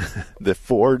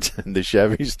Fords and the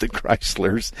Chevys, the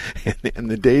Chryslers,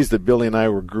 and the days that Billy and I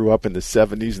grew up in the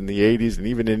 70s and the 80s and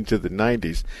even into the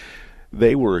 90s,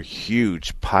 they were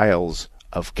huge piles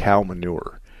of cow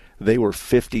manure. They were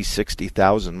 50,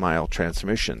 60,000 mile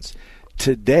transmissions.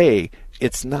 Today,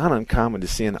 it's not uncommon to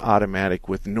see an automatic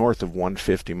with north of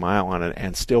 150 mile on it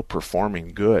and still performing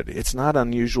good. It's not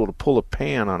unusual to pull a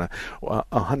pan on a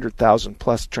 100,000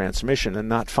 plus transmission and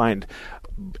not find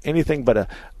anything but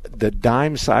the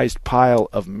dime-sized pile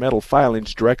of metal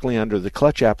filings directly under the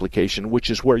clutch application,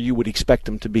 which is where you would expect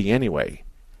them to be anyway.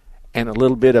 And a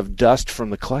little bit of dust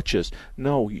from the clutches.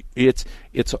 No, it's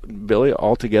Billy,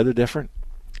 altogether different.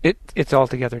 It's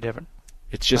altogether different.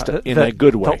 It's just in a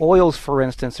good way. The oils, for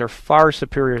instance, are far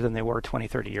superior than they were 20,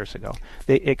 30 years ago.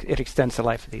 It extends the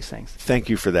life of these things. Thank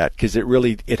you for that, because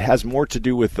it has more to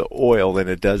do with the oil than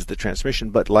it does the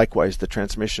transmission, but likewise, the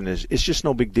transmission it's just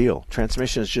no big deal.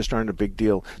 Transmissions just aren't a big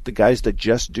deal. The guys that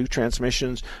just do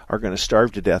transmissions are going to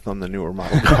starve to death on the newer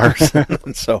model cars.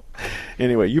 So,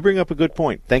 anyway, you bring up a good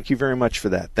point. Thank you very much for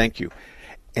that. Thank you.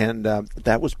 And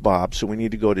that was Bob, so we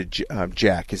need to go to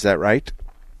Jack. Is that right?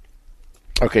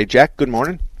 Okay, Jack, good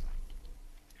morning.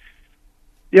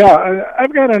 Yeah,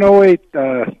 I've got an 08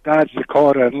 Dodge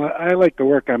Dakota, and I like to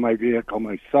work on my vehicle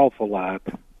myself a lot.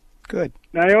 Good.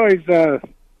 Now, I always,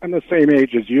 I'm the same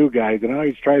age as you guys, and I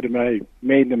always try to buy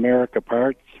made-in-America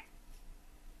parts.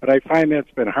 But I find that's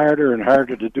been harder and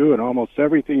harder to do, and almost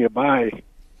everything you buy,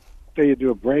 say you do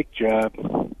a brake job,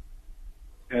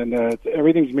 and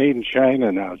everything's made in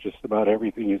China now, just about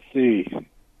everything you see.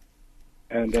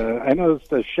 And I noticed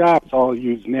the shops all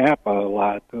use Napa a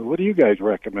lot. What do you guys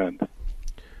recommend?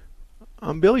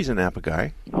 Billy's a Napa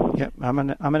guy. Yep, I'm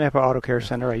a Napa Auto Care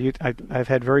Center. I've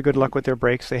had very good luck with their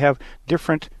brakes. They have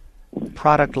different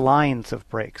product lines of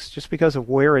brakes just because of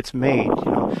where it's made.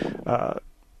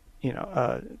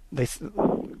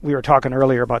 We were talking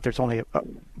earlier about there's only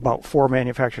about 4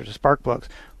 manufacturers of spark plugs,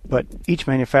 but each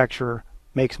manufacturer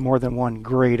makes more than one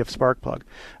grade of spark plug.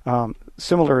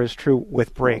 Similar is true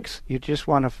with brakes. You just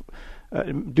want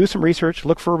to do some research,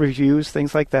 look for reviews,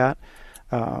 things like that.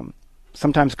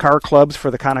 Sometimes car clubs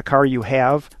for the kind of car you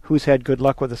have, who's had good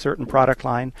luck with a certain product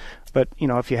line. But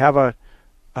if you have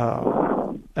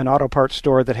an auto parts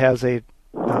store that has a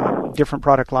different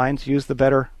product lines, use the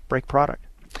better brake product.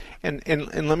 And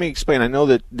let me explain. I know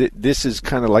that this is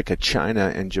kind of like a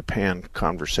China and Japan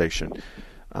conversation.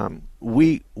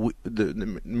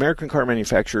 The American car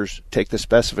manufacturers take the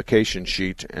specification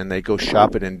sheet and they go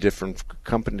shop it in different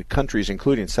countries,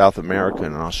 including South America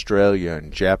and Australia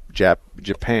and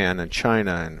Japan and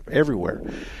China and everywhere.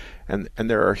 And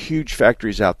there are huge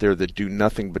factories out there that do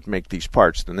nothing but make these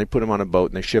parts. Then they put them on a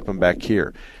boat and they ship them back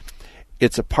here.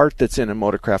 It's a part that's in a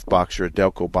Motorcraft box or a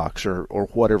Delco box or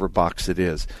whatever box it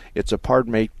is. It's a part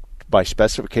made by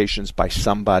specifications by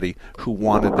somebody who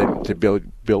wanted them to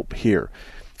built here.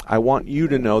 I want you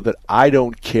to know that I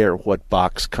don't care what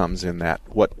box comes in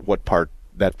what part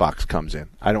that box comes in.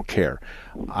 I don't care.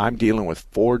 I'm dealing with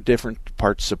 4 different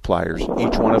parts suppliers.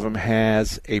 Each one of them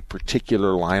has a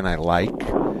particular line I like.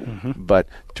 Mm-hmm. But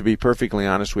to be perfectly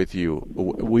honest with you,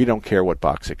 we don't care what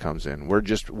box it comes in.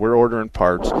 We're ordering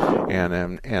parts,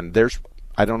 and there's,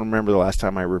 I don't remember the last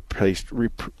time I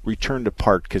returned a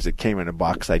part because it came in a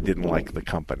box I didn't like the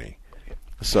company.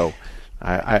 So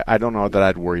I don't know that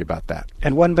I'd worry about that.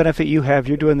 And one benefit you have,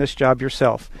 you're doing this job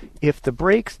yourself. If the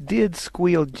brakes did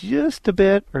squeal just a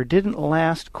bit or didn't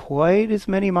last quite as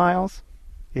many miles,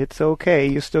 it's okay.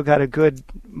 You still got a good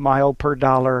mile per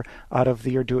dollar out of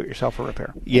your do-it-yourself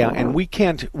repair. Yeah, and we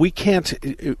can't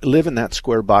live in that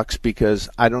square box because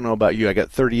I don't know about you. I got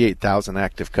 38,000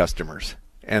 active customers.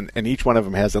 And each one of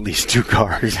them has at least 2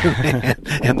 cars,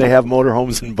 and they have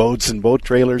motorhomes and boats and boat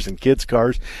trailers and kids'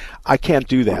 cars. I can't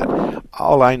do that.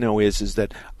 All I know is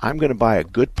that I'm going to buy a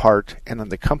good part, and then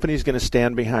the company's going to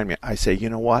stand behind me. I say, you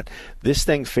know what? This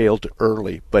thing failed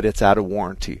early, but it's out of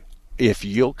warranty. If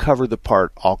you'll cover the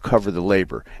part, I'll cover the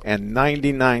labor. And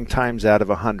 99 times out of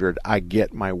 100, I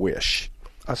get my wish.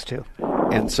 Us too.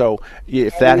 And so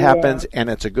if that happens and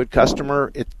it's a good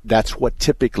customer, that's what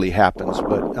typically happens.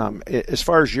 But as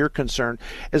far as you're concerned,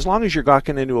 as long as you're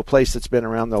walking into a place that's been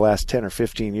around the last 10 or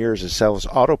 15 years that sells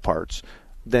auto parts,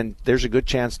 then there's a good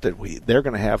chance that they're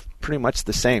going to have pretty much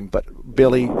the same. But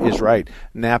Billy is right.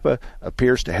 Napa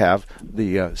appears to have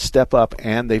the step up,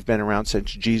 and they've been around since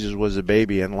Jesus was a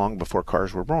baby and long before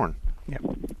cars were born. Yep.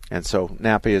 And so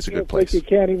Napa is a good place. Like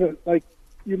you can't even, like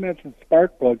you mentioned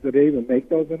spark plugs. Do they even make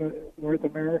those in North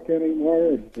America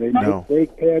anymore? Do they make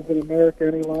brake pads in America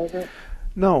any longer?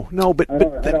 No, but I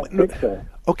don't think so.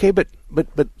 Okay, but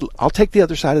I'll take the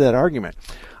other side of that argument.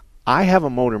 I have a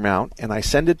motor mount and I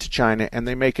send it to China and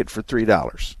they make it for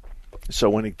 $3. So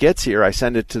when it gets here, I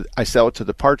sell it to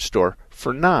the parts store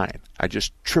for $9. I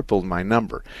just tripled my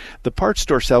number. The parts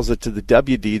store sells it to the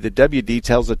WD. The WD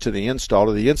tells it to the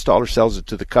installer. The installer sells it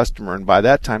to the customer, and by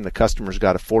that time, the customer's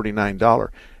got a $49.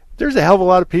 There's a hell of a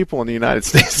lot of people in the United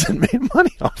States that made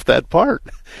money off that part.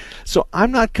 So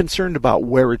I'm not concerned about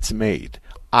where it's made.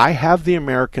 I have the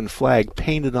American flag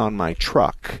painted on my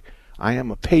truck. I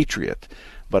am a patriot.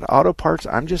 But auto parts,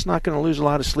 I'm just not going to lose a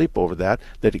lot of sleep over that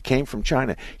it came from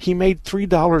China. He made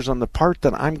 $3 on the part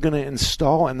that I'm going to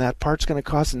install, and that part's going to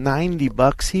cost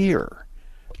 $90 here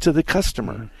to the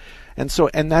customer. Mm-hmm.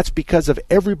 And that's because of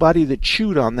everybody that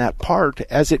chewed on that part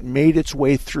as it made its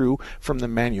way through from the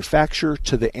manufacturer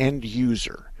to the end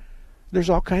user. There's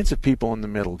all kinds of people in the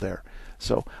middle there.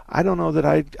 So I don't know that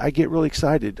I get really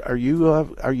excited. Are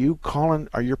you calling?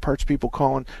 Are your parts people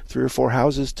calling 3 or 4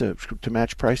 houses to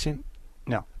match pricing?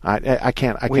 No. I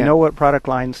can't. We know what product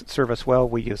lines serve us well.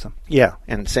 We use them. Yeah,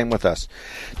 and same with us.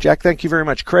 Jack, thank you very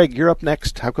much. Craig, you're up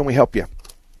next. How can we help you?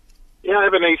 Yeah, I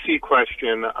have an AC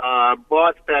question.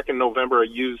 Bought back in November a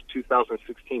used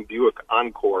 2016 Buick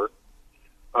Encore.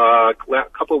 A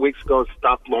couple of weeks ago, it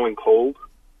stopped blowing cold.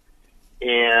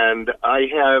 And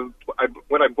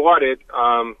when I bought it,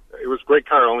 it was a great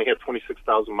car. I only had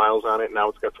 26,000 miles on it. Now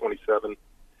it's got 27.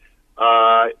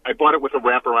 I bought it with a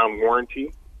wraparound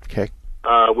warranty. Okay.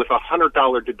 With a $100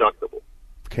 deductible.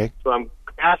 Okay. So I'm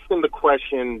asking the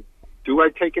question, do I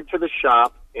take it to the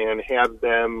shop and have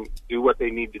them do what they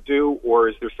need to do, or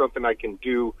is there something I can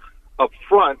do up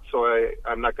front so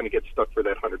I'm not going to get stuck for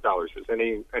that $100? Is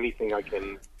anything I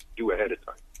can do ahead of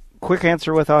time? Quick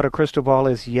answer without a crystal ball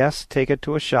is yes, take it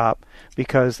to a shop,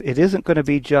 because it isn't going to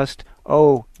be just,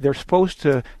 they're supposed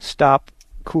to stop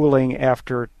cooling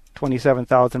after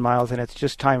 27,000 miles, and it's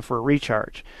just time for a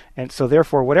recharge. And so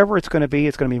therefore, whatever it's going to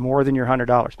be more than your $100.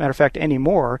 Matter of fact, any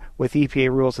more with EPA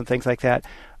rules and things like that,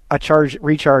 a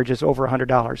recharge is over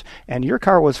 $100. And your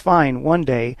car was fine one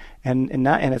day, and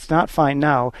it's not fine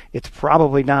now. It's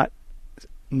probably not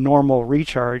normal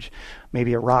recharge.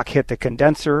 Maybe a rock hit the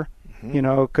condenser.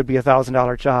 It could be a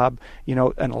 $1,000 job.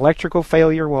 An electrical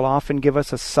failure will often give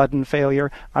us a sudden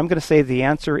failure. I'm going to say the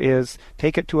answer is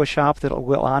take it to a shop that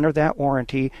will honor that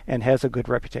warranty and has a good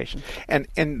reputation. And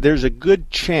there's a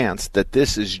good chance that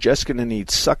this is just going to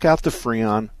need suck out the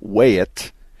Freon, weigh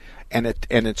it, and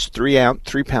it's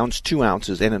 3 pounds 2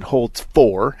 ounces, and it holds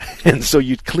 4. And so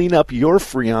you'd clean up your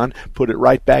Freon, put it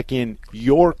right back in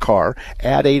your car,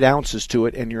 add 8 ounces to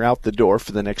it, and you're out the door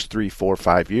for the next 3, 4,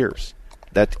 5 years.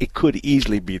 That it could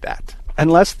easily be that.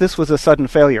 Unless this was a sudden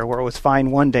failure where it was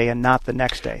fine one day and not the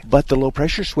next day. But the low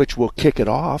pressure switch will kick it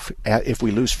off if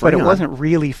we lose Freon. But it wasn't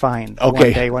really fine one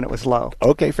day when it was low.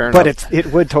 Okay, fair enough. But it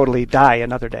would totally die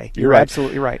another day. You're right.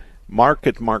 Absolutely right.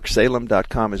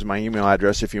 Mark@marksalem.com is my email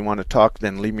address. If you want to talk,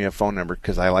 then leave me a phone number,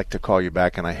 because I like to call you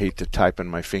back and I hate to type and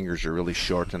my fingers are really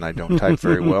short and I don't type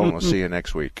very well. And we'll see you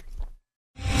next week.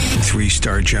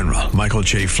 3-star General Michael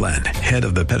J. Flynn, head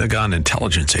of the Pentagon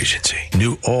Intelligence Agency,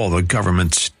 knew all the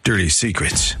government's dirty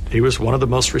secrets. He was one of the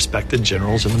most respected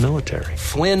generals in the military.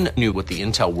 Flynn knew what the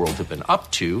intel world had been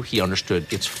up to. He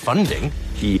understood its funding.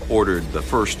 He ordered the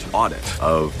first audit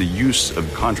of the use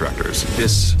of contractors.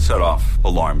 This set off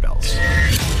alarm bells.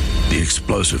 The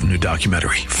explosive new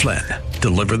documentary, Flynn,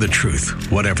 Deliver the Truth,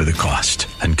 Whatever the Cost,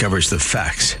 uncovers the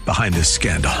facts behind this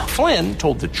scandal. Flynn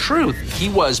told the truth. He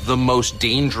was the most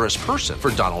dangerous person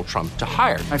for Donald Trump to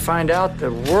hire. I find out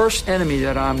the worst enemy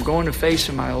that I'm going to face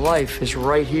in my life is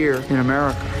right here in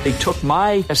America. They took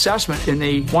my assessment and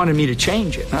they wanted me to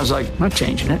change it. And I was like, I'm not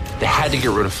changing it. They had to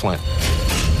get rid of Flynn.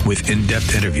 With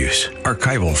in-depth interviews,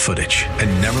 archival footage,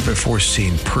 and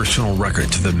never-before-seen personal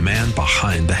records of the man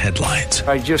behind the headlines.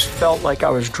 I just felt like I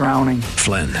was drowning.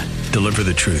 Flynn, Deliver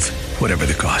the Truth, Whatever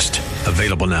the Cost.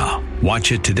 Available now.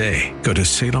 Watch it today. Go to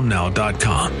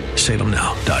salemnow.com.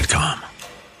 salemnow.com.